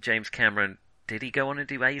James Cameron, did he go on and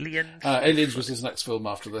do Aliens? Aliens was his next film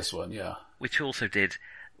after this one, yeah. Which also did,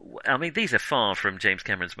 I mean, these are far from James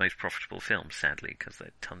Cameron's most profitable films, sadly, because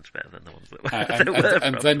they're tons better than the ones that were.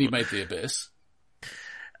 And then he made The Abyss.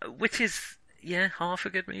 Which is, half a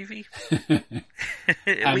good movie. We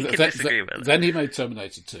can disagree about that. Then he made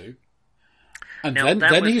Terminator 2. And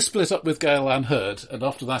then he split up with Gale Anne Hurd, and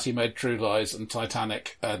after that he made True Lies and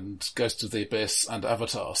Titanic and Ghost of the Abyss and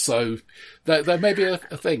Avatar. So there may be a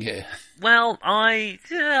thing here. Well,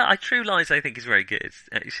 True Lies I think is very good.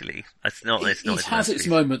 Actually, it's not. It has its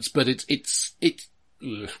moments, but it's.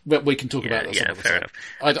 Well, we can talk about that. Yeah, fair enough.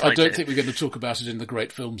 I don't think we're going to talk about it in the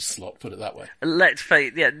great films slot. Put it that way. Let's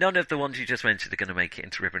face. Yeah, none of the ones you just mentioned are going to make it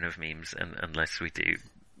into Ribbon of Memes, unless we do.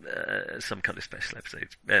 Some kind of special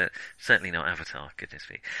episodes. Certainly not Avatar, goodness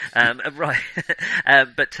me. Right.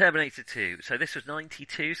 But Terminator 2. So this was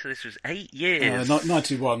 92, so this was 8 years.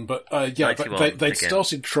 91, but 91, they'd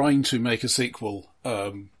started trying to make a sequel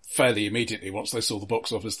fairly immediately once they saw the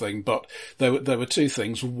box office thing, but there were two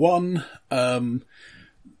things. One,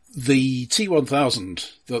 the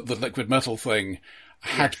T-1000, the liquid metal thing,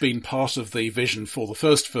 had been part of the vision for the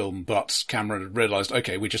first film, but Cameron had realised,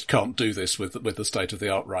 okay, we just can't do this with the state of the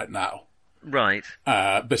art right now. Right.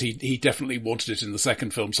 But he definitely wanted it in the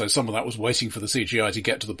second film, so some of that was waiting for the CGI to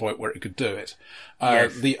get to the point where it could do it.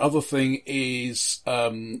 The other thing is,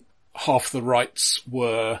 half the rights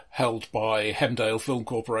were held by Hemdale Film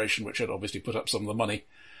Corporation, which had obviously put up some of the money.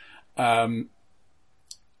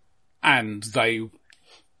 And they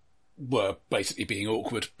were basically being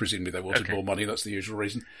awkward. Presumably they wanted more money. That's the usual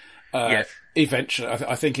reason. Eventually,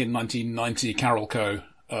 I think in 1990, Carolco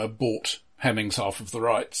bought Hemmings half of the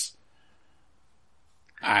rights.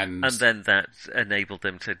 And then that enabled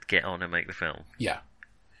them to get on and make the film. Yeah.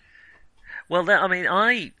 Well,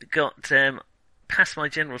 I got passed my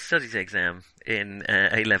general studies exam in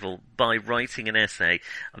A-level by writing an essay.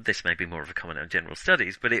 This may be more of a comment on general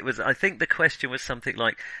studies, but I think the question was something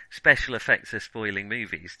like, special effects are spoiling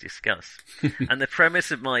movies, discuss. And the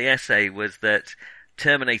premise of my essay was that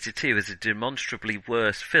Terminator 2 is a demonstrably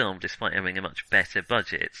worse film, despite having a much better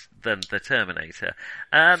budget than The Terminator.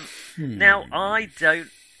 Now, I don't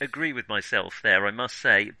agree with myself there, I must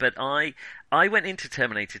say, but I went into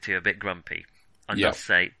Terminator 2 a bit grumpy, I must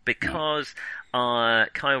say, because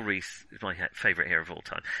Kyle Reese is my favourite hero of all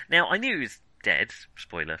time. Now, I knew he was dead,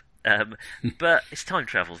 spoiler, but it's time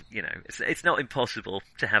travel, it's not impossible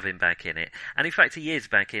to have him back in it. And in fact, he is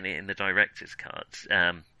back in it in the director's cut,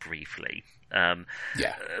 briefly.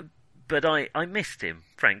 But I missed him,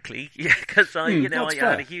 frankly, because I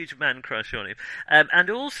had a huge man crush on him. And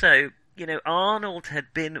also, Arnold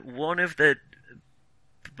had been one of the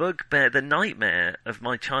the nightmare of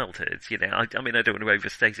my childhood. I don't want to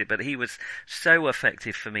overstate it, but he was so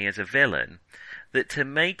effective for me as a villain that to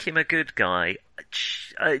make him a good guy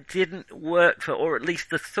didn't work or at least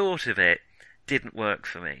the thought of it didn't work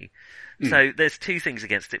for me. So there's two things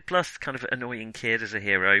against it, plus kind of annoying kid as a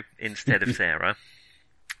hero instead of Sarah.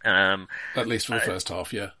 At least for the first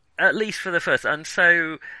half, yeah. At least for the first. And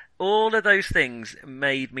so all of those things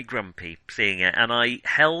made me grumpy seeing it, and I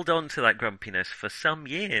held on to that grumpiness for some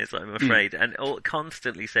years, I'm afraid, and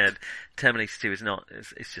constantly said Terminator 2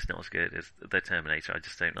 it's just not as good as The Terminator. I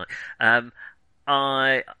just don't like.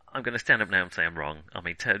 I'm going to stand up now and say I'm wrong. I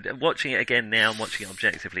mean, watching it again now, watching it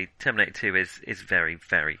objectively, Terminator 2 is very,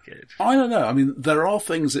 very good. I don't know. I mean, there are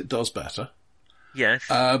things it does better. Yes.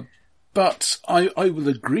 But I will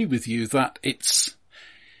agree with you that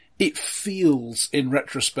it feels, in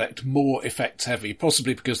retrospect, more effects heavy,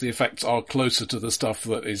 possibly because the effects are closer to the stuff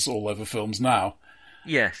that is all over films now.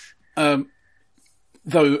 Yes. Though,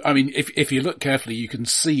 I mean, if you look carefully, you can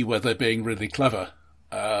see where they're being really clever.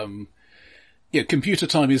 Computer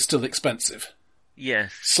time is still expensive.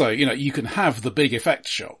 Yes. So, you can have the big effect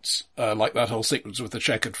shots, like that whole sequence with the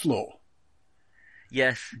checkered floor.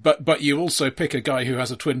 Yes. But you also pick a guy who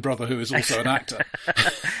has a twin brother who is also an actor.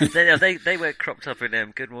 They were cropped up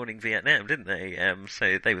in Good Morning Vietnam, didn't they?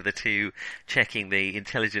 So they were the two checking the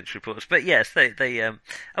intelligence reports. But yes, they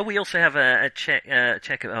we also have a check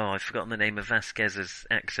I've forgotten the name of Vasquez's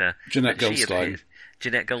actor. Jeanette Goldstein.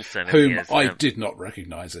 Jeanette Goldstein. Whom I did not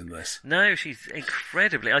recognise in this. No, she's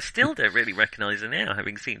incredibly... I still don't really recognise her now,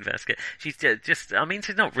 having seen Vasquez. She's just...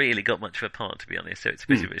 she's not really got much of a part, to be honest, so it's a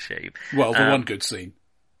bit of a shame. Well, the one good scene.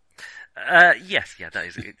 Yes, that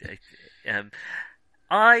is...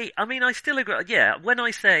 I still agree. Yeah, when I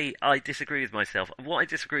say I disagree with myself, what I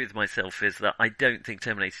disagree with myself is that I don't think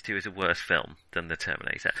Terminator 2 is a worse film than The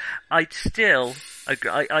Terminator. I still...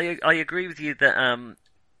 I agree with you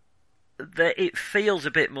that it feels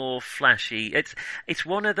a bit more flashy. It's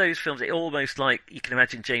one of those films, it almost like, you can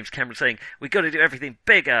imagine James Cameron saying, we've got to do everything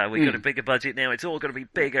bigger, we've got a bigger budget now, it's all got to be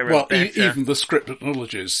bigger and better. Even the script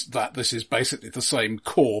acknowledges that this is basically the same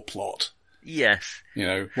core plot. Yes.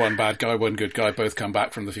 One bad guy, one good guy, both come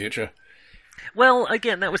back from the future. Well,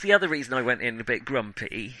 again, that was the other reason I went in a bit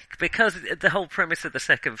grumpy, because the whole premise of the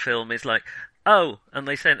second film is like, and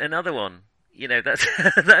they sent another one.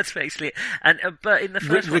 That's basically it. And but in the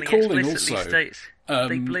first one, he explicitly states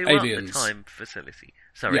they blew Aliens. up the time facility.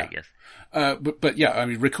 Sorry, yes. But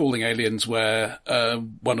recalling Aliens, where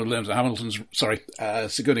one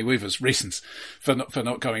of Sigourney Weaver's reasons for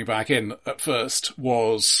not coming back in at first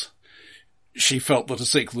was she felt that a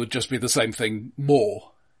sequel would just be the same thing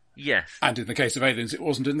more. Yes. And in the case of Aliens, it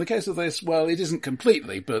wasn't. In the case of this, well, it isn't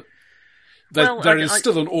completely, but there is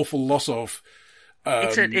still an awful lot of...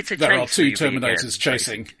 it's a there are two Terminators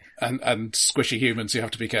chasing and squishy humans who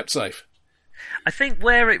have to be kept safe. I think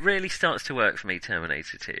where it really starts to work for me,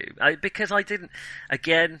 Terminator 2, because I didn't...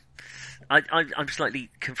 Again, I'm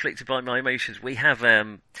slightly conflicted by my emotions. We have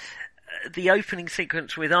the opening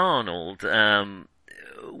sequence with Arnold,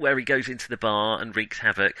 where he goes into the bar and wreaks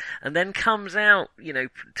havoc, and then comes out,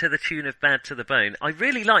 to the tune of Bad to the Bone. I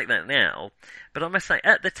really like that now, but I must say,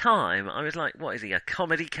 at the time, I was like, what is he, a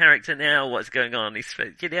comedy character now? What's going on?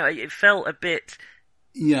 It felt a bit...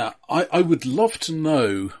 Yeah, I would love to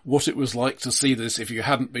know what it was like to see this if you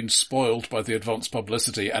hadn't been spoiled by the advance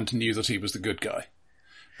publicity and knew that he was the good guy.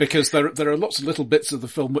 Because there are lots of little bits of the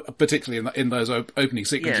film, particularly in those opening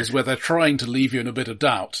sequences, where they're trying to leave you in a bit of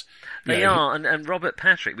doubt. They are, and Robert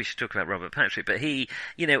Patrick, we should talk about Robert Patrick, but he,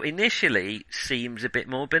 initially seems a bit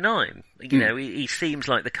more benign. He seems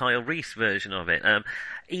like the Kyle Reese version of it.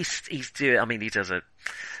 He does a...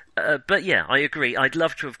 but yeah, I agree. I'd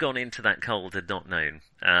love to have gone into that cold and not known.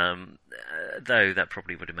 Though that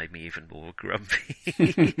probably would have made me even more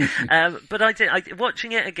grumpy. But I did,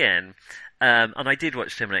 watching it again, and I did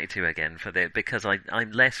watch Terminator 2 again because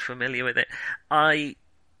I'm less familiar with it. I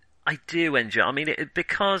do enjoy,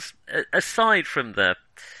 because aside from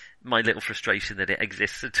my little frustration that it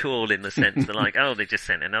exists at all in the sense that they just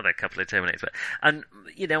sent another couple of Terminators. And,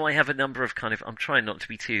 I have a number of I'm trying not to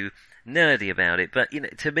be too nerdy about it, but,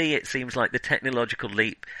 to me it seems like the technological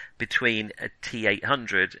leap between a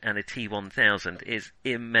T-800 and a T-1000 is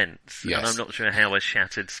immense. Yes. And I'm not sure how a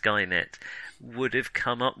shattered Skynet would have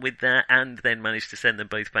come up with that and then managed to send them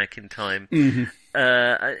both back in time. Mm-hmm.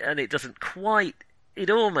 And it doesn't quite... It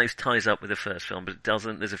almost ties up with the first film, but it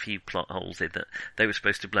doesn't. There's a few plot holes in that. They were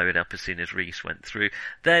supposed to blow it up as soon as Reese went through.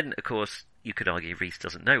 Then, of course, you could argue Reese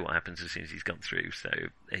doesn't know what happens as soon as he's gone through, so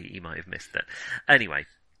he might have missed that. Anyway.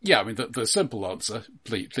 Yeah, the simple answer,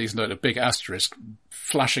 please note a big asterisk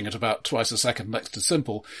flashing at about twice a second next to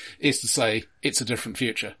simple, is to say it's a different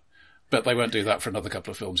future. But they won't do that for another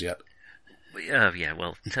couple of films yet.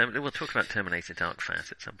 We'll talk about Terminator Dark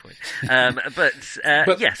Fate at some point.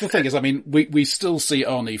 But yes. The thing is, we still see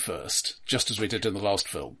Arnie first, just as we did in the last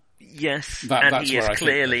film. Yes, and he is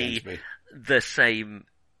clearly the same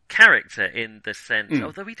character in the sense,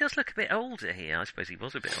 although he does look a bit older here. I suppose he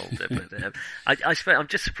was a bit older, but I'm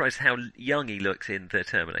just surprised how young he looks in the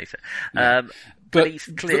Terminator. Yeah. But he's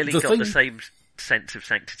clearly got the same sense of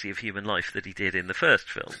sanctity of human life that he did in the first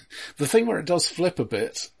film. The thing where it does flip a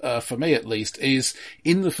bit, for me at least, is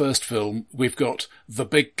in the first film we've got the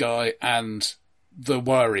big guy and the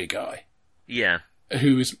wiry guy. Yeah.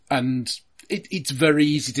 It's very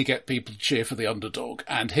easy to get people to cheer for the underdog,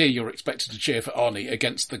 and here you're expected to cheer for Arnie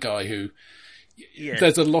against the guy who... Yeah.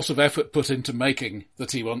 There's a lot of effort put into making the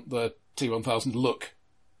T-1000 look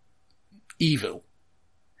evil.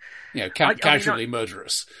 Casually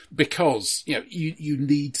murderous, because, you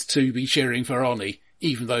need to be cheering for Arnie,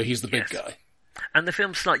 even though he's the big guy. And the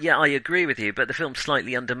film I agree with you, but the film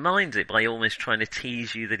slightly undermines it by almost trying to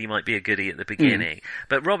tease you that he might be a goodie at the beginning.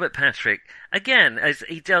 But Robert Patrick, again, as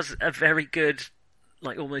he does a very good,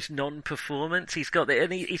 almost non-performance. He's got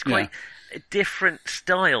and he's quite a different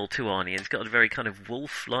style to Arnie. He's got a very kind of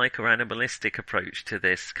wolf-like or animalistic approach to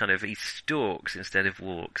this he stalks instead of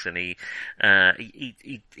walks, and he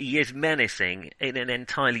is menacing in an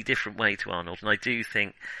entirely different way to Arnold, and I do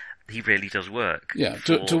think he really does work. Yeah,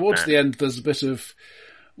 towards the end there's a bit of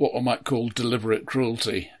what I might call deliberate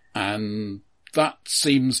cruelty, and that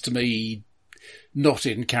seems to me not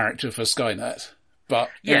in character for Skynet. But,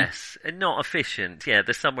 yes, and not efficient. Yeah,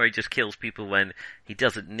 there's somewhere he just kills people when he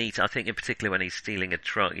doesn't need to. I think in particular when he's stealing a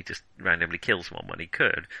truck, he just randomly kills one when he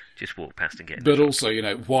could. Just walk past and get in. But also,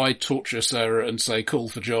 why torture Sarah and say call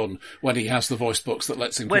for John when he has the voice box that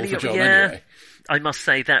lets him call for John anyway? I must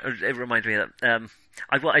say that it reminded me of that.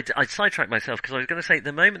 I sidetracked myself because I was going to say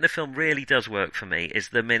the moment the film really does work for me is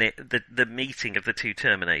the minute the meeting of the two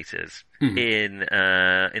Terminators in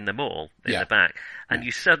the mall in the back, and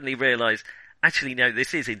you suddenly realise, actually, no,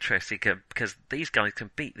 this is interesting because these guys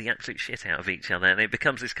can beat the absolute shit out of each other, and it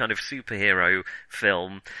becomes this kind of superhero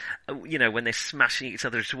film, when they're smashing each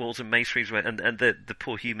other into walls and masonries, and the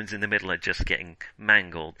poor humans in the middle are just getting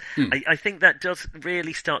mangled. I think that does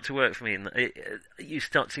really start to work for me, and you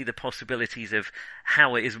start to see the possibilities of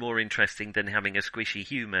how it is more interesting than having a squishy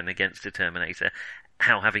human against a Terminator,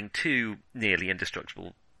 how having two nearly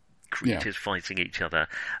indestructible creatures fighting each other.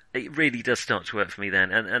 It really does start to work for me then,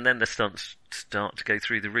 and then the stunts start to go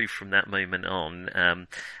through the roof from that moment on.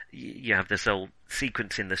 You have this whole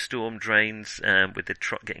sequence in the storm drains with the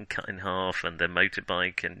truck getting cut in half and the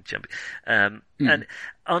motorbike and jumping. And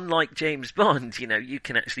unlike James Bond, you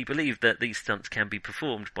can actually believe that these stunts can be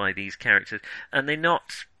performed by these characters, and they're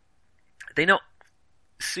not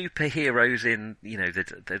superheroes in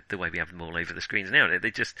the way we have them all over the screens now.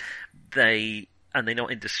 And they're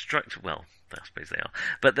not indestructible. Well, I suppose they are.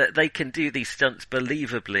 But they can do these stunts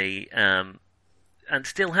believably, and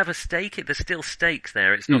still have a stake. There's still stakes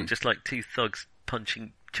there. It's not just like two thugs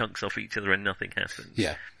punching chunks off each other and nothing happens.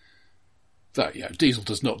 Yeah. So, yeah, Diesel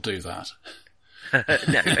does not do that. No,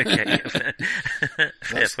 okay.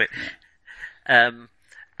 Fair point. Yeah.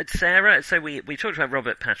 Sarah, so we talked about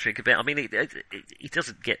Robert Patrick a bit. I mean, he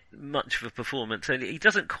doesn't get much of a performance, and he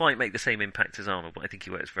doesn't quite make the same impact as Arnold, but I think he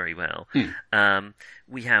works very well.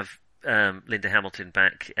 We have Linda Hamilton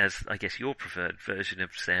back as, I guess, your preferred version of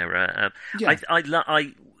Sarah. Yeah.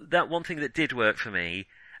 That one thing that did work for me,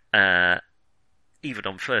 even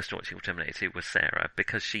on first watching Terminator 2, was Sarah,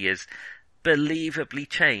 because she is believably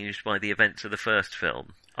changed by the events of the first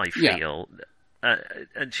film, I feel. Yeah.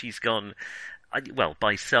 And she's gone... well,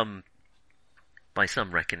 by some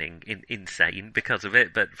reckoning, insane because of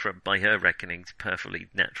it, but by her reckoning, it's perfectly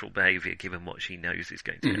natural behaviour given what she knows is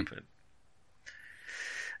going to happen.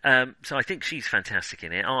 So I think she's fantastic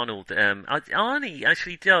in it. Arnold, Arnie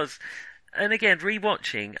actually does, and again,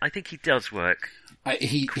 rewatching, I think he does work.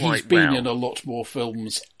 He's been in a lot more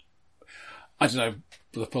films. I don't know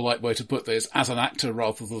the polite way to put this, as an actor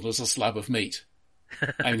rather than as a slab of meat.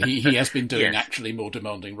 I mean, he has been doing actually more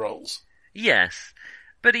demanding roles. Yes,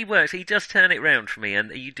 but he works. He does turn it round for me,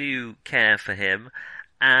 and you do care for him,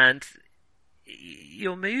 and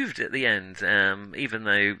you're moved at the end. Even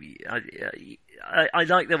though I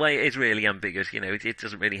like the way it is really ambiguous. You know, it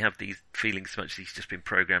doesn't really have these feelings so much. He's just been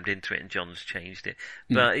programmed into it, and John's changed it.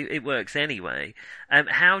 But it works anyway.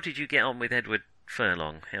 How did you get on with Edward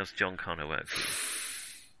Furlong? How's John Connor work for you?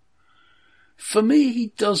 For me,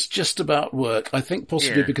 he does just about work. I think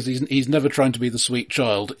possibly because he's never trying to be the sweet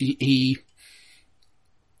child. He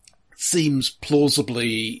seems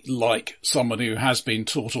plausibly like someone who has been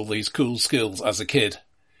taught all these cool skills as a kid.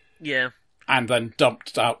 Yeah. And then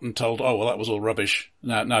dumped out and told, oh, well, that was all rubbish.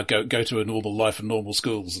 Now go to a normal life and normal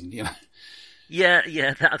schools, and, you know. Yeah,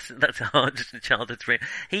 that's hard as a childhood dream.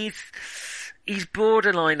 He's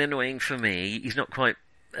borderline annoying for me. He's not quite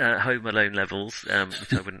Home Alone levels,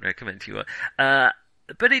 which I wouldn't recommend to you.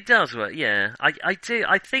 But it does work, yeah. I do.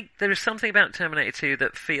 I think there is something about Terminator 2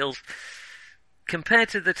 that feels, compared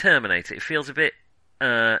to the Terminator, it feels a bit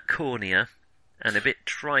cornier and a bit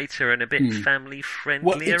triter and a bit family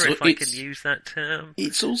friendlier, if I can use that term.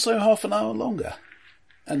 It's also half an hour longer.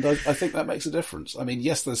 And I think that makes a difference. I mean,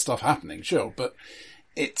 yes, there's stuff happening, sure, but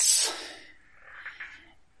it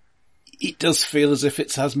does feel as if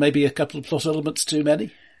it has maybe a couple of plot elements too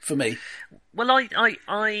many, for me. Well,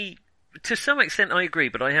 I to some extent I agree,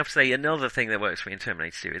 but I have to say another thing that works for me in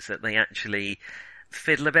Terminator 2 is that they actually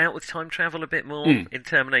fiddle about with time travel a bit more in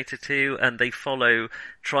Terminator 2, and they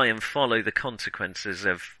try and follow the consequences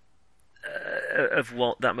of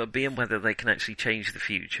what that might be and whether they can actually change the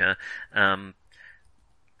future.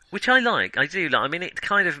 Which I like. I do like. I mean, it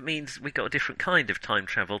kind of means we got a different kind of time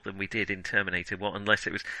travel than we did in Terminator 1, unless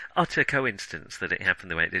it was utter coincidence that it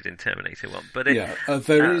happened the way it did in Terminator 1. But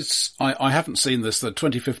there is... I haven't seen this. The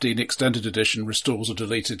 2015 Extended Edition restores a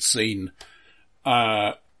deleted scene,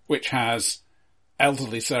 which has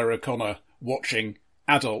elderly Sarah Connor watching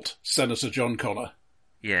adult Senator John Connor.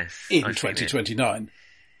 Yes. In 2029.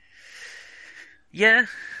 Yeah.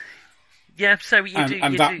 Yeah, so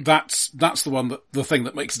that's the one the thing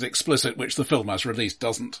that makes it explicit, which the film as released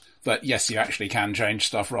doesn't. That yes, you actually can change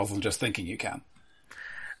stuff rather than just thinking you can.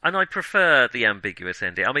 And I prefer the ambiguous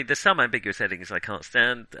ending. I mean, there's some ambiguous endings I can't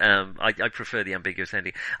stand. I prefer the ambiguous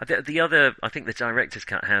ending. I think the director's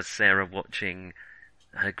cut has Sarah watching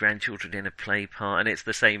her grandchildren in a play park, and it's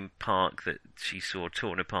the same park that she saw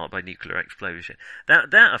torn apart by nuclear explosion.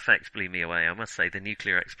 That effect blew me away, I must say. The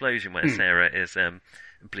nuclear explosion where Sarah is...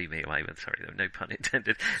 blew me away, but sorry, no pun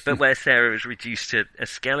intended. But where Sarah is reduced to a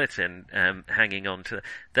skeleton hanging on to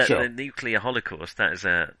the nuclear holocaust, that is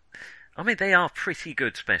I mean, they are pretty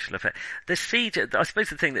good special effects. The CGI, I suppose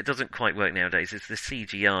the thing that doesn't quite work nowadays is the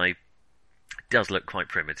CGI does look quite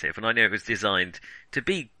primitive, and I know it was designed to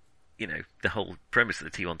be, you know, the whole premise of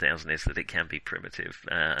the T-1000 is that it can be primitive.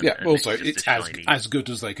 Also, it's as good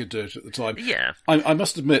as they could do it at the time. Yeah. I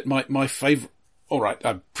must admit, my favourite... All right,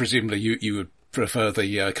 presumably you would prefer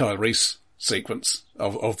the Kyle Reese sequence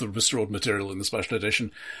of the restored material in the special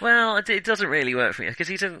edition. Well, it doesn't really work for me because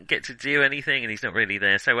he doesn't get to do anything and he's not really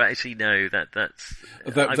there. So actually, no, that's...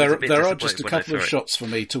 There are just a couple of shots for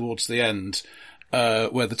me towards the end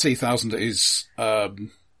where the T-1000 is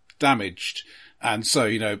damaged, and so,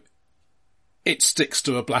 you know, it sticks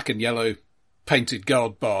to a black and yellow painted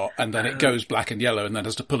guard bar, and then it goes black and yellow and then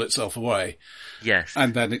has to pull itself away. Yes.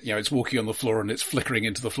 And then, it's walking on the floor and it's flickering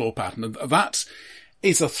into the floor pattern. And that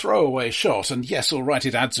is a throwaway shot. And yes, all right,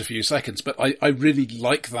 it adds a few seconds, but I really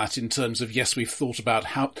like that in terms of, yes, we've thought about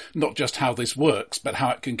not just how this works, but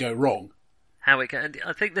how it can go wrong. how it can.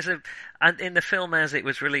 I think and in the film as it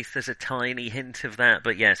was released, there's a tiny hint of that,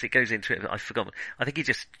 but yes, it goes into it. I forgot. I think he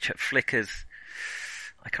just flickers.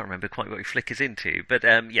 I can't remember quite what he flickers into, but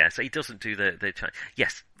so he doesn't do the.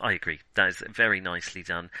 Yes, I agree. That is very nicely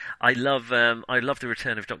done. I love the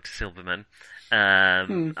return of Dr. Silberman.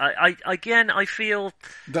 I feel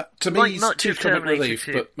that to me is too comic relief,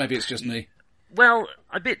 but maybe it's just me. Well,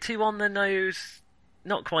 a bit too on the nose.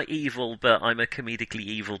 Not quite evil, but I'm a comedically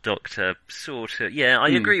evil doctor, sort of. Yeah, I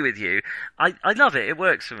agree with you. I love it. It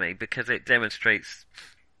works for me because it demonstrates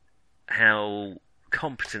how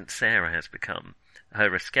competent Sarah has become,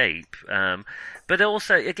 her escape. But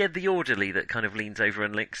also, again, the orderly that kind of leans over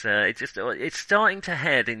and licks her. It's starting to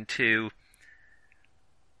head into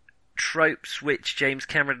tropes which James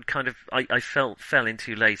Cameron kind of, I felt, fell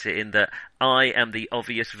into later, in that I am the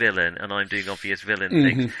obvious villain and I'm doing obvious villain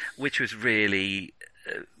things, which was really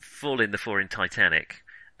full in the fore in Titanic.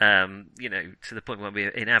 To the point where we're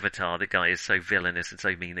in Avatar, the guy is so villainous and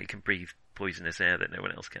so mean that he can breathe poisonous air that no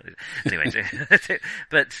one else can. Anyway,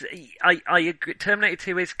 but I agree. Terminator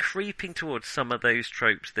 2 is creeping towards some of those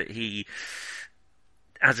tropes that he,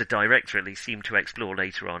 as a director at least, seemed to explore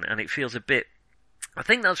later on, and it feels a bit, I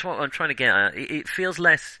think that's what I'm trying to get at. It feels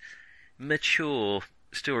less mature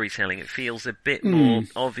storytelling. It feels a bit more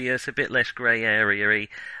obvious, a bit less grey area-y,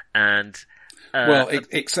 and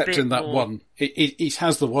except in that one, it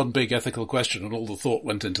has the one big ethical question, and all the thought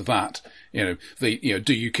went into that. Do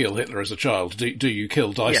you kill Hitler as a child? Do you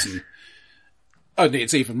kill Dyson? Yes. Only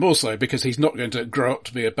it's even more so because he's not going to grow up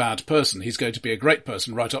to be a bad person. He's going to be a great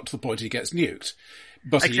person right up to the point he gets nuked.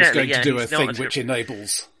 But he's going to do a thing which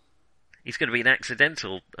enables. He's going to be an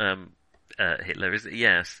accidental Hitler, is it?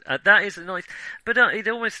 Yes, that is a nice, but it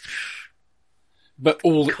almost. But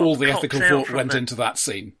all the ethical thought went into that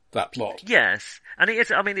scene, that plot. Yes, and it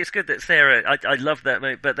is. I mean, it's good that Sarah. I love that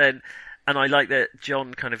moment, but then, and I like that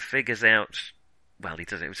John kind of figures out. Well, he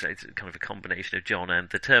does it. It's kind of a combination of John and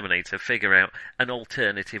the Terminator figure out an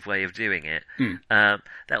alternative way of doing it. That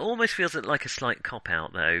almost feels like a slight cop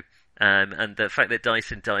out, though, and the fact that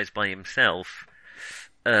Dyson dies by himself.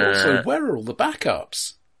 Also, where are all the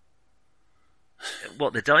backups?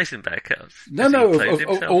 What, the Dyson backups? No,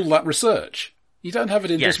 all that research. You don't have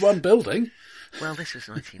it in just one building. Well, this was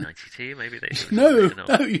 1992. Maybe they.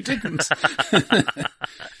 No, you didn't.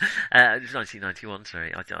 It was 1991.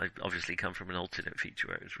 Sorry, I obviously come from an alternate future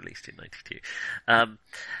where it was released in '92.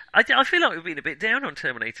 I feel like we've been a bit down on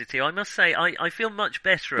Terminator 2. I must say, I feel much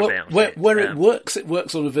better about it. Where it works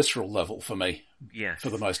on a visceral level for me. Yes. For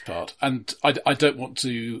the most part, and I don't want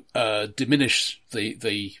to diminish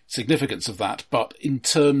the significance of that, but in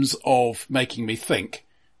terms of making me think,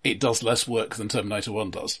 it does less work than Terminator 1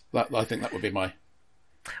 does. I think that would be my...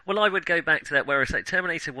 Well, I would go back to that where I say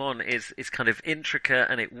Terminator 1 is kind of intricate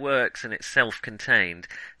and it works and it's self-contained.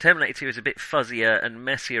 Terminator 2 is a bit fuzzier and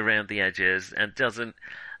messy around the edges and doesn't...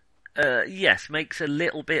 makes a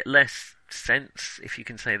little bit less sense, if you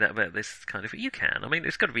can say that about this kind of... You can. I mean,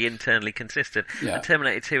 it's got to be internally consistent. Yeah. And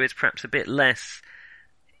Terminator 2 is perhaps a bit less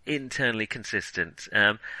internally consistent.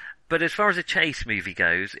 But as far as a chase movie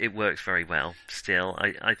goes, it works very well still.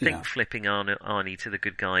 I think flipping Arnie to the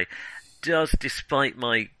good guy does, despite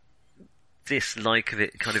my dislike of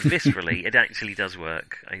it kind of viscerally, it actually does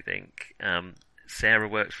work, I think. Sarah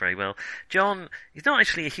works very well. John, he's not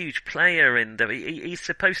actually a huge player in the... He's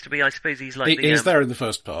supposed to be, I suppose he's like... He's there in the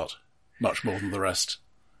first part, much more than the rest.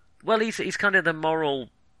 Well, he's kind of the moral...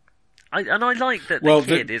 I like that the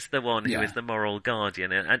kid is the one who is the moral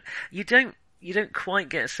guardian, and you don't quite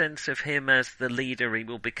get a sense of him as the leader he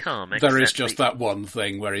will become. There is just that one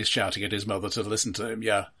thing where he's shouting at his mother to listen to him,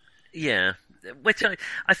 yeah. Yeah, which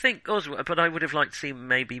I think also, but I would have liked to see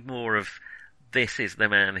maybe more of this is the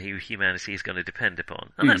man who humanity is going to depend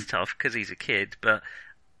upon. And that's tough because he's a kid, but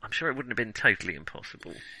I'm sure it wouldn't have been totally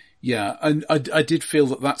impossible. Yeah, and I did feel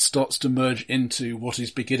that starts to merge into what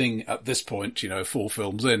is beginning at this point, 4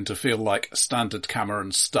 films in, to feel like standard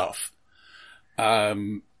Cameron stuff.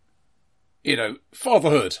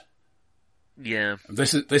 Fatherhood. Yeah.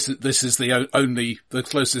 This is the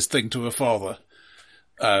closest thing to a father,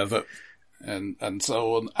 and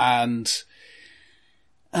so on, and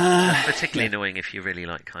particularly annoying if you really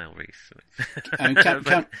like Kyle Reese. And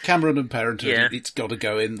Cameron and Parenthood, it's got to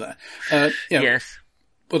go in there. Yes.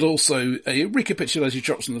 But also, recapitulated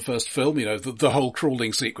chops from the first film, the whole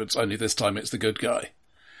crawling sequence, only this time it's the good guy.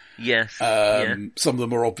 Yes. Some of the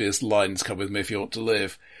more obvious lines, come with me if you want to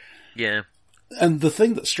live. Yeah. And the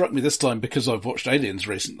thing that struck me this time, because I've watched Aliens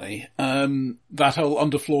recently, that whole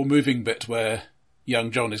underfloor moving bit where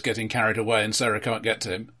young John is getting carried away and Sarah can't get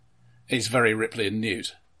to him, is very Ripley and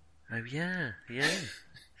Newt. Oh, yeah.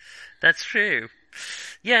 That's true.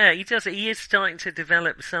 Yeah, he does. He is starting to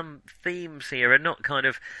develop some themes here, and not kind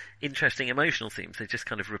of interesting emotional themes. They're just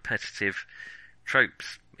kind of repetitive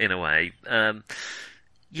tropes in a way.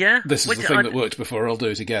 Yeah, this is the thing that worked before. I'll do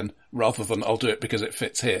it again, rather than I'll do it because it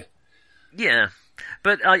fits here. Yeah,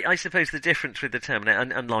 but I suppose the difference with the Terminator,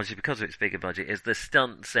 and largely because of its bigger budget, is the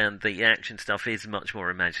stunts and the action stuff is much more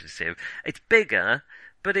imaginative. It's bigger,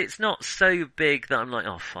 but it's not so big that I'm like,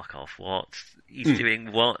 oh, fuck off, what? He's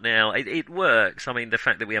doing what now? It works. I mean, the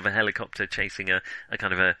fact that we have a helicopter chasing a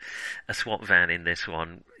kind of a SWAT van in this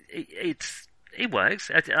one, it works.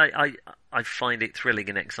 I find it thrilling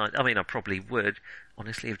and exciting. I mean, I probably would,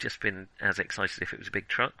 honestly, have just been as excited if it was a big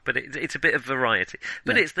truck, but it's a bit of variety.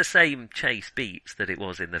 But it's the same chase beats that it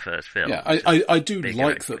was in the first film. Yeah, I do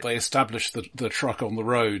like that they established the truck on the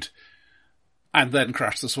road and then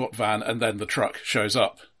crash the SWAT van and then the truck shows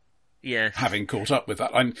up. Yes. Having caught up with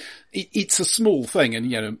that. It's a small thing, and,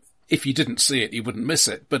 you know, if you didn't see it, you wouldn't miss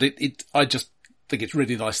it, but I just think it's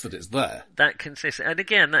really nice that it's there. That consistent, and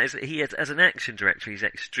again, that is, he is, as an action director, he's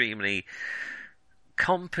extremely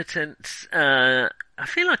competent. I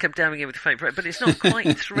feel like I'm damning him with the faint praise, but it's not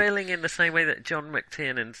quite thrilling in the same way that John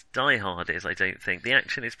McTiernan's Die Hard is, I don't think. The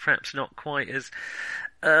action is perhaps not quite as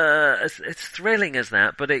thrilling as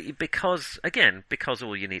that, but because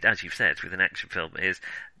all you need, as you've said, with an action film is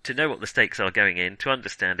to know what the stakes are going in, to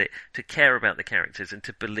understand it, to care about the characters, and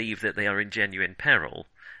to believe that they are in genuine peril,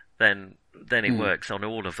 then it works on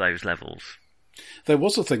all of those levels. There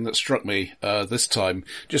was a thing that struck me this time,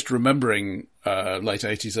 just remembering late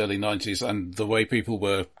 80s, early 90s, and the way people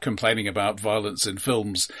were complaining about violence in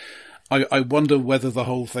films. I wonder whether the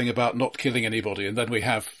whole thing about not killing anybody, and then we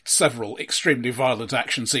have several extremely violent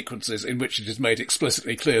action sequences in which it is made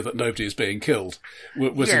explicitly clear that nobody is being killed,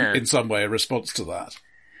 was in some way a response to that.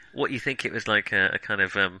 What, you think it was like a kind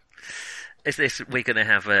of... is this, we're going to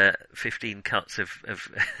have 15 cuts of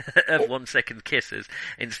 1 second kisses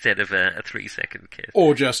instead of a 3 second kiss?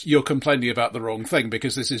 Or just, you're complaining about the wrong thing,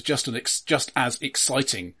 because this is just as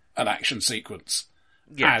exciting an action sequence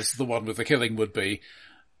as the one with the killing would be,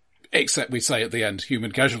 except we say at the end,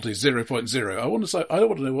 human casualties 0.0. I don't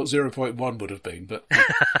want to know what 0.1 would have been, but...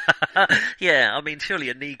 Yeah, I mean, surely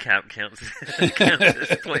a kneecap counts as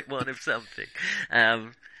 0.1 of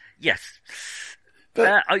something. Yes.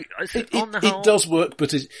 But it does work,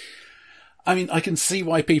 but I can see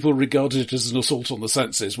why people regarded it as an assault on the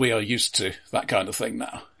senses. We are used to that kind of thing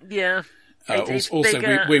now. Yeah.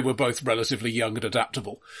 Also, we were both relatively young and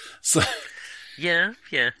adaptable. So. Yeah.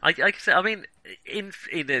 I mean, in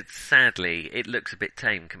it, sadly, it looks a bit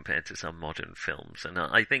tame compared to some modern films, and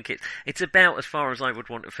I think it's about as far as I would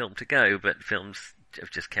want a film to go, but films have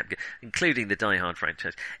just kept going, including the Die Hard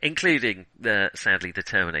franchise, including sadly the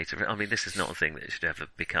Terminator. I mean, this is not a thing that should ever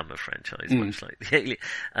become a franchise, much like the Alien.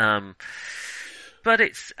 But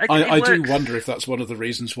I do wonder if that's one of the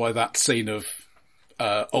reasons why that scene of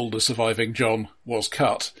older surviving John was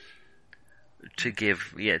cut. To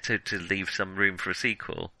leave some room for a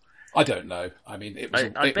sequel. I don't know. I mean, it was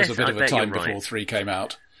a bit of a time before 3 came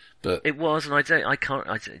out. But it was,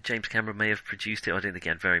 and James Cameron may have produced it. I don't think he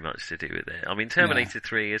had very much to do with it. I mean, Terminator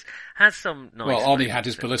 3 has some nice... Well, Arnie had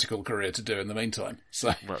his political career to do in the meantime,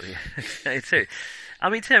 so... Well, yeah, too.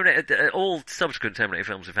 I mean, Terminator, all subsequent Terminator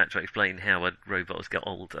films have had to explain how robots get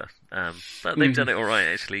older. But they've done it alright,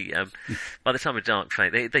 actually. By the time of Dark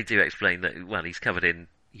Fate, they do explain that, well, he's covered in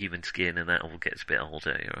human skin and that all gets a bit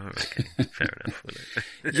older. Okay, fair enough.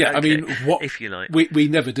 Yeah, okay, I mean, if you like. We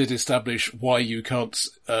never did establish why you can't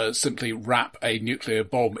simply wrap a nuclear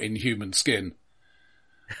bomb in human skin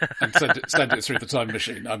and send it through the time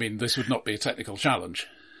machine. I mean, this would not be a technical challenge.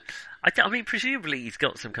 I mean, presumably he's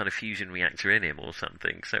got some kind of fusion reactor in him or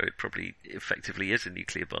something, so it probably effectively is a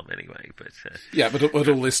nuclear bomb anyway. But yeah, but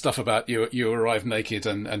all this stuff about you arrive naked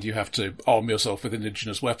and you have to arm yourself with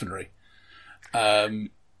indigenous weaponry.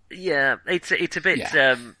 Yeah, it's a bit.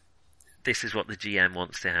 Yeah. This is what the GM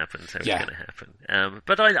wants to happen, so it's going to happen.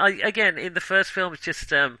 But I again, in the first film, it's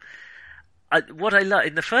just what I love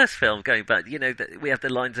in the first film. Going back, we have the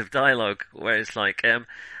lines of dialogue where it's like,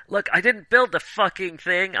 "Look, I didn't build the fucking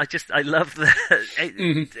thing. I love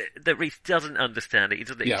that Reese doesn't understand it.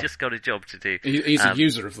 He's just got a job to do. He's a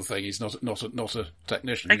user of the thing. He's not a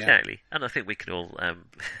technician. Exactly, and I think we can all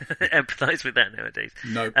empathise with that nowadays.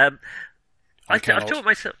 No. I've taught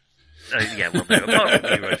myself... well, no, apart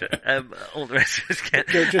from you, Roger. All the rest of us can.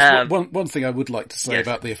 Just one thing I would like to say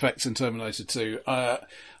about the effects in Terminator 2.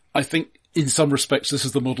 I think, in some respects, this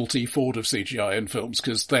is the Model T Ford of CGI in films,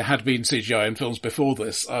 because there had been CGI in films before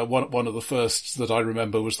this. One of the first that I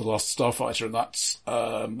remember was The Last Starfighter, and that's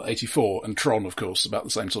 84, and Tron, of course, about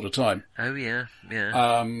the same sort of time. Oh, yeah.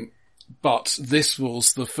 but this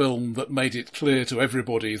was the film that made it clear to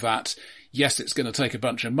everybody that, yes, it's going to take a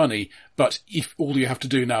bunch of money, but if all you have to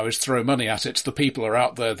do now is throw money at it, the people are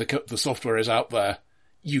out there, the software is out there,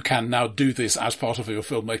 you can now do this as part of your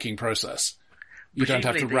filmmaking process. You don't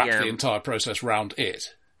have to wrap the entire process round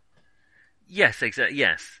it. Yes, exactly.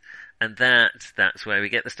 Yes. And that's where we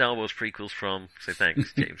get the Star Wars prequels from. So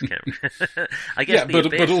thanks, James Cameron. I guess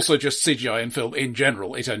but also just CGI in film in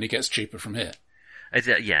general, it only gets cheaper from here.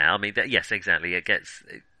 Yeah, I mean, yes, exactly.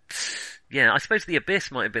 Yeah, I suppose The Abyss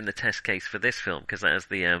might have been the test case for this film, because that has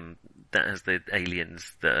the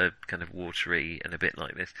aliens that are kind of watery and a bit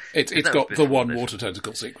like this. It's got the one water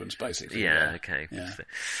tentacle sequence, basically. Yeah, okay. Yeah.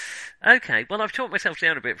 Okay, well, I've talked myself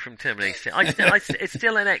down a bit from Terminator. It's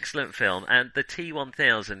still an excellent film, and the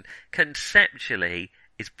T-1000 conceptually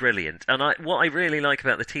is brilliant. And what I really like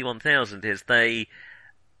about the T-1000 is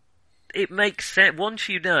it makes sense once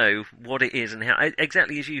you know what it is and how,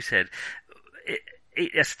 exactly as you said.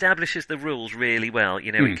 It establishes the rules really well.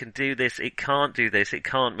 You know, it can do this, it can't do this, it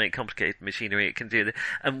can't make complicated machinery, it can do this.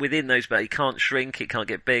 And within those, but it can't shrink, it can't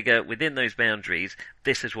get bigger. Within those boundaries,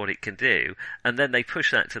 this is what it can do. And then they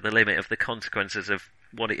push that to the limit of the consequences of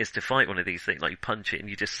what it is to fight one of these things. Like, you punch it and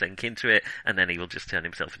you just sink into it, and then he will just turn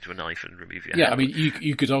himself into a knife and remove your hand. I mean,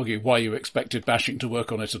 you could argue why you expected Bashing to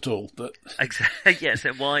work on it at all, but... Exactly, yes,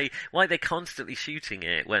 and why they're constantly shooting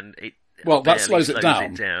it when it... Well, that slows it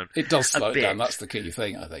down. It does slow it down. That's the key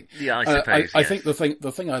thing, I think. Yeah, I suppose. I think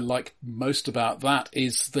the thing I like most about that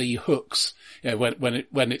is the hooks. You know, when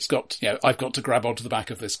it's got, you know, I've got to grab onto the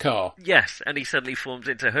back of this car. Yes, and he suddenly forms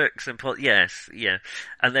into hooks and yes, yeah,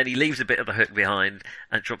 and then he leaves a bit of the hook behind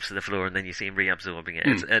and drops to the floor, and then you see him reabsorbing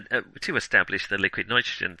it to establish the liquid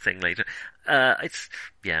nitrogen thing later. I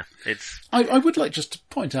would like just to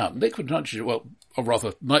point out, liquid nitrogen, or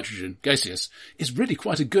rather nitrogen, gaseous, is really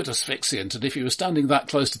quite a good asphyxiant, and if you were standing that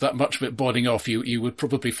close to that much of it boiling off, you would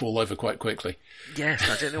probably fall over quite quickly. Yes,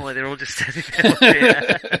 I don't know why they're all just standing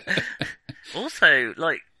there. Also,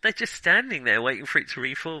 like, they're just standing there waiting for it to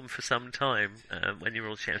reform for some time, when you're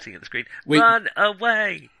all shouting at the screen, run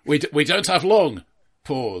away! We don't have long.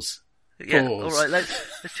 Pause. Yeah, alright,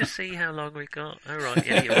 let's just see how long we've got. Alright,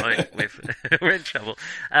 yeah, you're right, we're in trouble.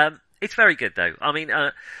 It's very good though. I mean,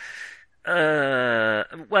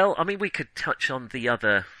 we could touch on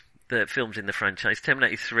the films in the franchise.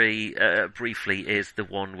 Terminator 3, briefly, is the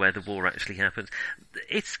one where the war actually happens.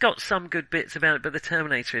 It's got some good bits about it, but the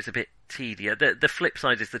Terminator is a bit tedious. The flip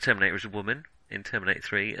side is the Terminator is a woman in Terminator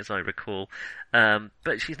 3, as I recall.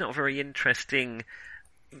 But she's not a very interesting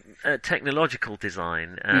technological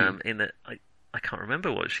design, in that I can't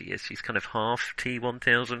remember what she is. She's kind of half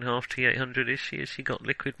T-1000, half T-800, is she? Has she got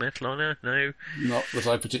liquid metal on her? No. Not that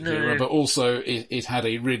I particularly remember. Also, it had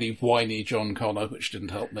a really whiny John Connor, which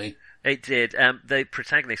didn't help me. It did. The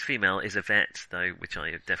protagonist female is a vet, though, which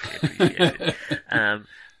I definitely appreciated.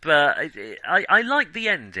 But I like the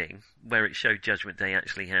ending, where it showed Judgment Day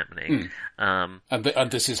actually happening. And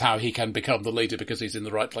this is how he can become the leader, because he's in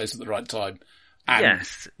the right place at the right time. And,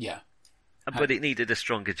 yes. Yeah. But it needed a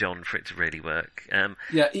stronger John for it to really work.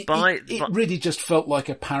 It really just felt like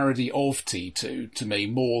a parody of T2 to me,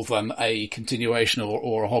 more than a continuation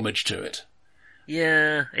or a homage to it.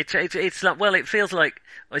 Yeah, it's like, well, it feels like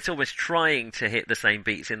it's almost trying to hit the same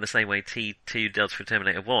beats in the same way T2 does for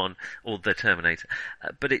Terminator 1, or the Terminator,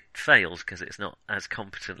 but it fails because it's not as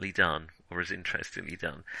competently done, or as interestingly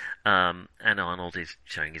done. And Arnold is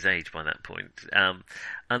showing his age by that point.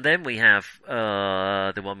 And then we have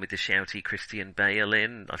the one with the shouty Christian Bale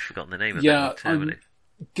in. I've forgotten the name of that Terminator.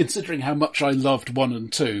 Considering how much I loved 1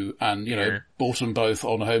 and 2, and, bought them both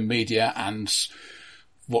on home media and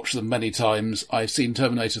watched them many times, I've seen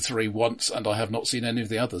Terminator 3 once, and I have not seen any of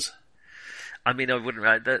the others. I mean, I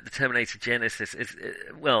wouldn't. The Terminator Genesis is,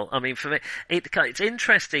 well, I mean, for me, it's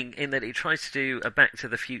interesting in that it tries to do a Back to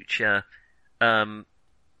the Future 2,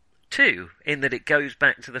 in that it goes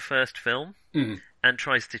back to the first film and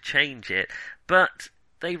tries to change it, but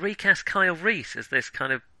they recast Kyle Reese as this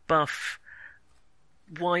kind of buff,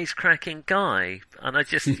 wisecracking guy, and I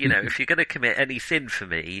just, if you're going to commit any sin for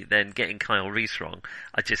me, then getting Kyle Reese wrong,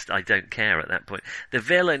 I don't care at that point. The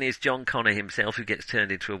villain is John Connor himself, who gets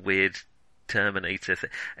turned into a weird Terminator.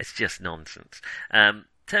 It's just nonsense.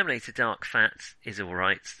 Terminator Dark Fate is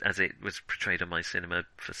alright, as it was portrayed on My Cinema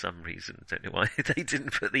for some reason. Don't know why they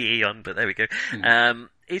didn't put the E on, but there we go.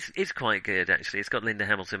 It's quite good, actually. It's got Linda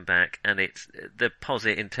Hamilton back, and it's the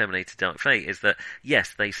posit in Terminator Dark Fate is that,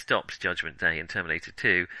 yes, they stopped Judgment Day in Terminator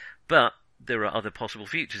 2, but there are other possible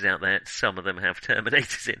futures out there. Some of them have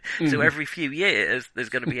Terminators in. So every few years, there's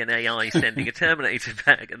going to be an AI sending a Terminator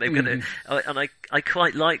back, and they're going to... And I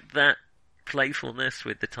quite like that playfulness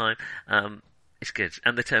with the time. It's good,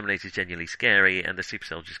 and the Terminator's genuinely scary, and the Super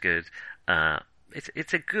Soldier's good.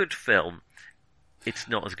 It's a good film. It's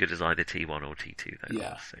not as good as either T1 or T2, though.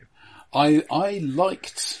 Yeah. So. I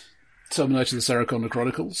liked Terminator: The Sarah Connor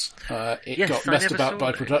Chronicles. It got messed about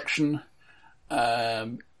by production.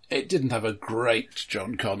 It didn't have a great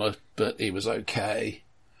John Connor, but he was okay.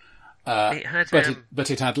 But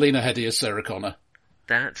it had Lena Headey as Sarah Connor.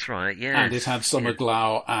 That's right, yeah. And it had Summer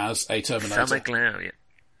Glau as a Terminator. Summer Glau, yeah.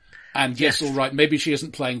 And yes, all right, maybe she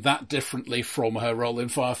isn't playing that differently from her role in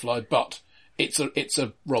Firefly, but it's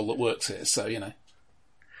a role that works here, so, you know.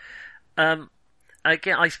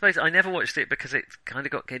 Again, I suppose I never watched it because it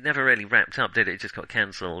never really wrapped up, did it? It just got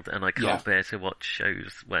cancelled, and I can't bear to watch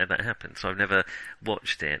shows where that happens, so I've never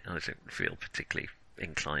watched it. I don't feel particularly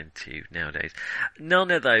inclined to nowadays.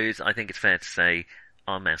 None of those, I think it's fair to say,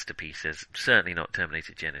 are masterpieces. Certainly not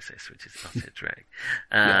Terminator Genisys, which is utter drag.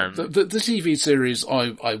 The TV series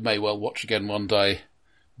I may well watch again one day,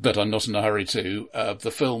 but I'm not in a hurry to.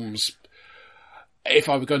 The films, if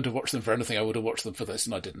I were going to watch them for anything, I would have watched them for this,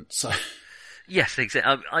 and I didn't. So. Yes,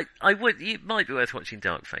 exactly. I would. It might be worth watching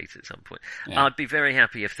Dark Fate at some point. Yeah. I'd be very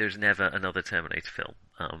happy if there's never another Terminator film,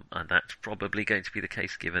 and that's probably going to be the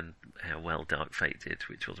case given how well Dark Fate did,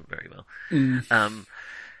 which wasn't very well.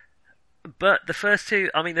 But the first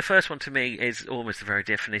two, I mean, the first one to me is almost the very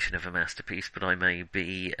definition of a masterpiece. But I may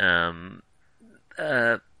be, I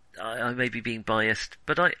may be being biased,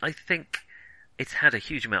 but I think it's had a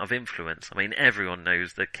huge amount of influence. I mean, everyone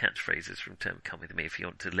knows the catchphrases from "Come with me if you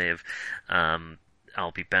want to live,"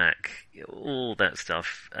 "I'll be back," all that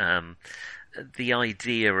stuff. The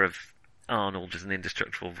idea of Arnold as an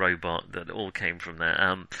indestructible robot, that all came from that.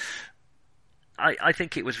 I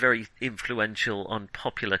think it was very influential on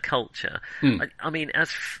popular culture. I mean, as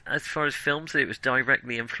far as films that it was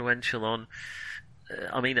directly influential on,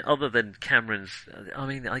 I mean, other than Cameron's, I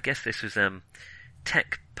mean, I guess this was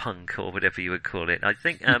tech punk or whatever you would call it. I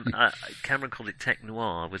think Cameron called it tech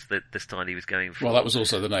noir was the style he was going for. Well, that was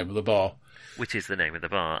also the name of the bar. Which is the name of the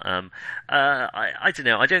bar. I don't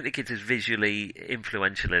know. I don't think it's as visually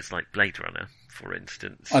influential as like Blade Runner, for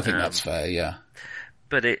instance. I think that's fair, yeah.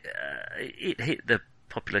 But it hit the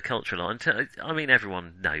popular culture line. I mean,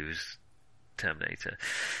 everyone knows Terminator.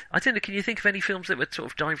 I don't know, can you think of any films that were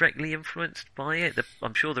sort of directly influenced by it?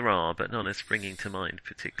 I'm sure there are, but none are springing to mind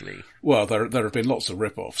particularly. Well, there have been lots of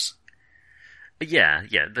rip-offs. Yeah,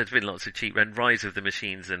 there's been lots of cheap and Rise of the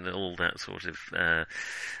Machines and all that sort of,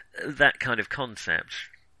 that kind of concept.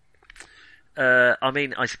 I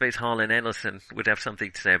mean, I suppose Harlan Ellison would have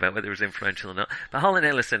something to say about whether it was influential or not. But Harlan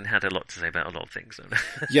Ellison had a lot to say about a lot of things.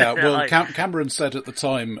 Yeah, well, Cameron said at the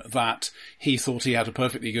time that he thought he had a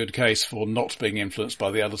perfectly good case for not being influenced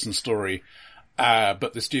by the Ellison story.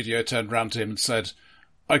 But the studio turned around to him and said,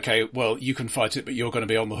 okay, well, you can fight it, but you're going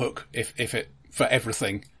to be on the hook for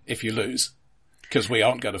everything if you lose. Because we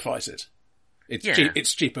aren't going to fight it.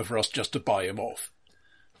 It's cheaper for us just to buy him off.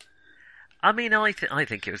 I mean, I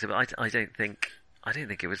think it was. I don't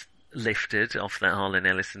think it was lifted off that Harlan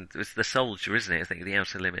Ellison. It was The Soldier, isn't it? I think the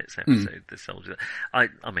Outer Limits episode, The Soldier. I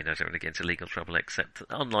mean, I don't want to get into legal trouble, except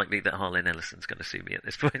unlikely that Harlan Ellison's going to sue me at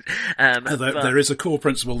this point. There is a core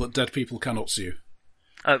principle that dead people cannot sue.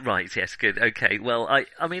 Right. Yes. Good. Okay. Well,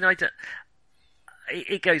 I mean, I don't.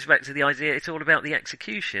 It goes back to the idea, it's all about the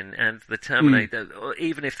execution, and the Terminator,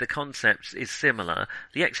 even if the concept is similar,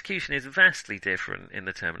 the execution is vastly different in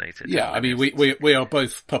the Terminator. Yeah, I mean, we are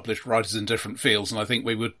both published writers in different fields, and I think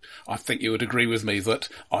you would agree with me that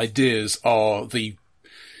ideas are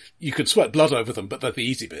you could sweat blood over them, but they're the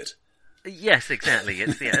easy bit. Yes, exactly.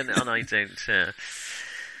 It's and I don't,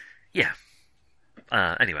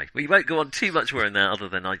 anyway, we won't go on too much more on that, other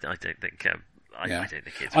than I don't think, I don't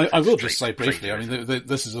think it's... I will just say briefly, I mean,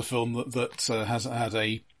 this is a film that has had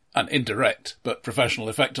an indirect but professional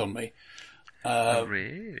effect on me.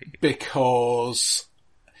 Really? Because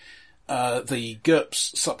the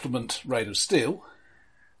GURPS supplement Raid of Steel...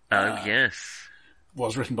 yes.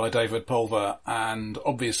 ...was written by David Pulver and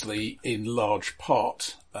obviously in large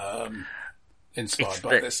part inspired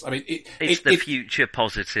by this. I mean, it's the future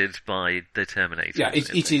posited by the Terminator. Yeah,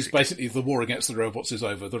 it is basically the war against the robots is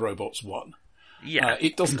over, the robots won. Yeah.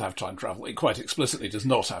 It doesn't have time travel. It quite explicitly does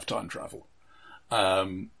not have time travel.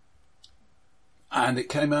 And it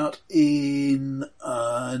came out in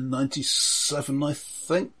 97, I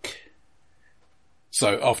think.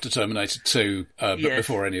 So after Terminator 2, but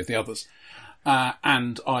before any of the others.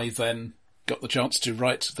 And I then got the chance to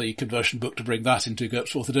write the conversion book to bring that into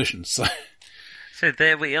GURPS 4th edition. So So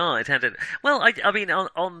there we are. It had I mean,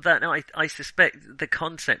 on that note, I suspect the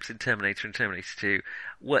concepts in Terminator and Terminator 2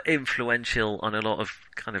 were influential on a lot of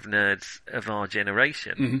kind of nerds of our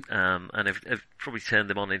generation, and have probably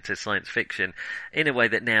turned them on into science fiction in a way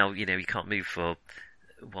that now, you can't move for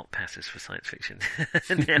what passes for science fiction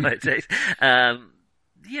nowadays. I'm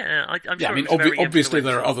sure. I mean, obviously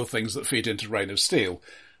there are other things that feed into Reign of Steel,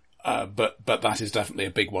 but that is definitely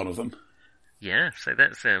a big one of them. Yeah, so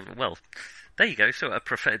that's there you go. So a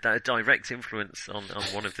direct influence on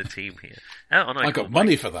one of the team here. I got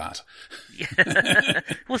money for that. Yeah.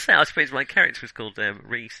 Well, I suppose my character was called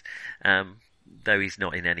Reese, though he's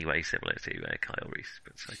not in any way similar to Kyle Reese.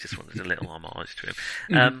 But I just wanted a little homage to him.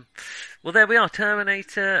 Well, there we are.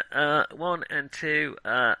 Terminator 1 and 2.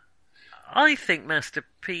 I think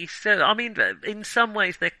masterpiece. So, I mean, in some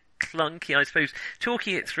ways they're clunky, I suppose.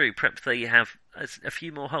 Talking it through, perhaps they have a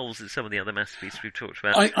few more holes than some of the other masterpieces we've talked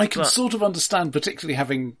about. I can sort of understand, particularly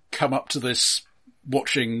having come up to this,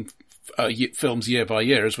 watching films year by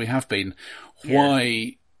year as we have been,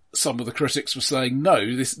 why some of the critics were saying,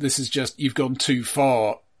 no, this is just, you've gone too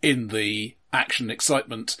far in the action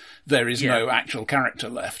excitement. There is no actual character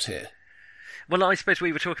left here. Well, I suppose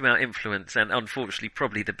we were talking about influence, and unfortunately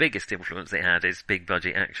probably the biggest influence they had is big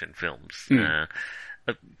budget action films.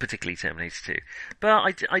 Particularly Terminator 2.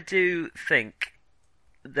 But I do think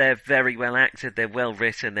they're very well acted, they're well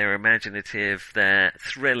written, they're imaginative, they're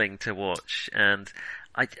thrilling to watch, and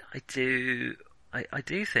I do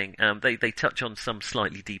think they touch on some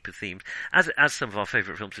slightly deeper themes. As some of our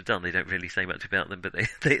favourite films have done, they don't really say much about them, but they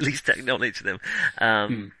at least acknowledge them.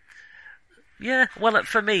 Yeah, well,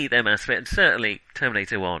 for me, they're masterpiece, and certainly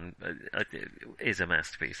Terminator 1 is a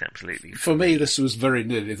masterpiece, absolutely. For me, this was very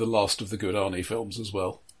nearly the last of the good Arnie films as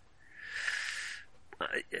well.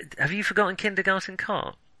 Have you forgotten Kindergarten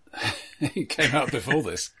Cop? It came out before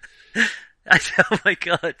this. Oh my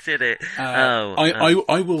god, did it?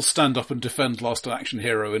 I will stand up and defend Last Action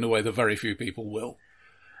Hero in a way that very few people will.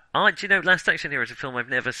 Do you know, Last Action Hero is a film I've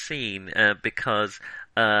never seen because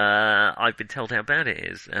I've been told how bad it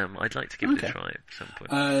is. I'd like to give it a try at some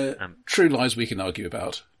point. True Lies we can argue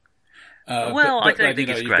about. I don't think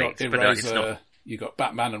it's great. But it's not. You got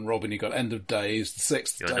Batman and Robin. You got End of Days, The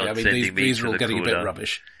Sixth Day. I mean, these are all getting a bit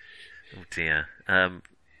rubbish. Oh dear.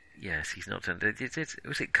 Yes, he's not done.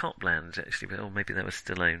 Was it Copland actually? Or maybe that was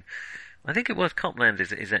Stallone. I think it was. Copland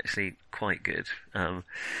is actually quite good.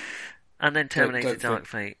 And then Terminator Dark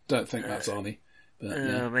Fate. Don't think that's Arnie.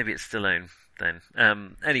 But, maybe it's Stallone then.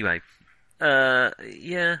 Anyway,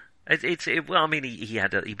 yeah. Well, I mean, he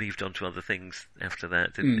moved on to other things after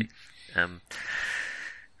that, didn't he?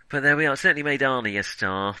 But there we are. It certainly made Arnie a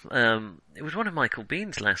star. It was one of Michael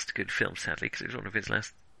Biehn's last good films, sadly, because it was one of his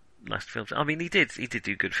last films. I mean, he did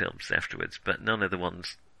do good films afterwards, but none of the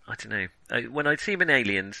ones. I don't know. When I'd see him in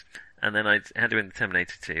Aliens, and then I had him in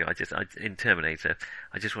Terminator 2. In Terminator,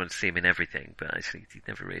 I just wanted to see him in everything, but actually he'd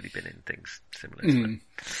never really been in things similar to that.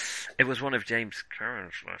 It was one of James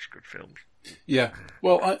Cameron's last good films. Yeah.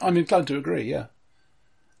 Well, I'm inclined to agree, yeah.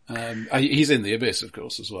 He's in The Abyss, of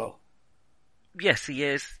course, as well. Yes, he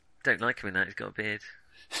is. Don't like him in that. He's got a beard.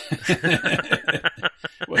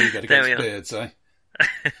 Well, you got against beards, eh?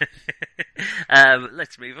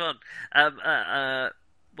 Let's move on.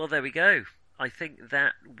 Well, there we go. I think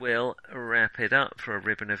that will wrap it up for A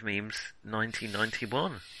Ribbon of Memes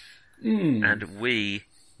 1991. And we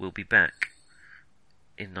will be back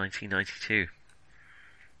in 1992.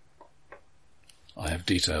 I have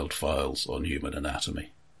detailed files on human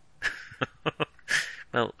anatomy.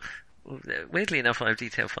 Well, weirdly enough, I have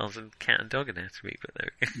detailed files on cat and dog anatomy, but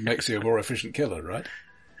there we go. Makes you a more efficient killer, right?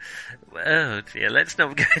 Oh dear, let's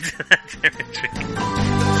not go into that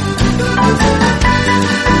territory.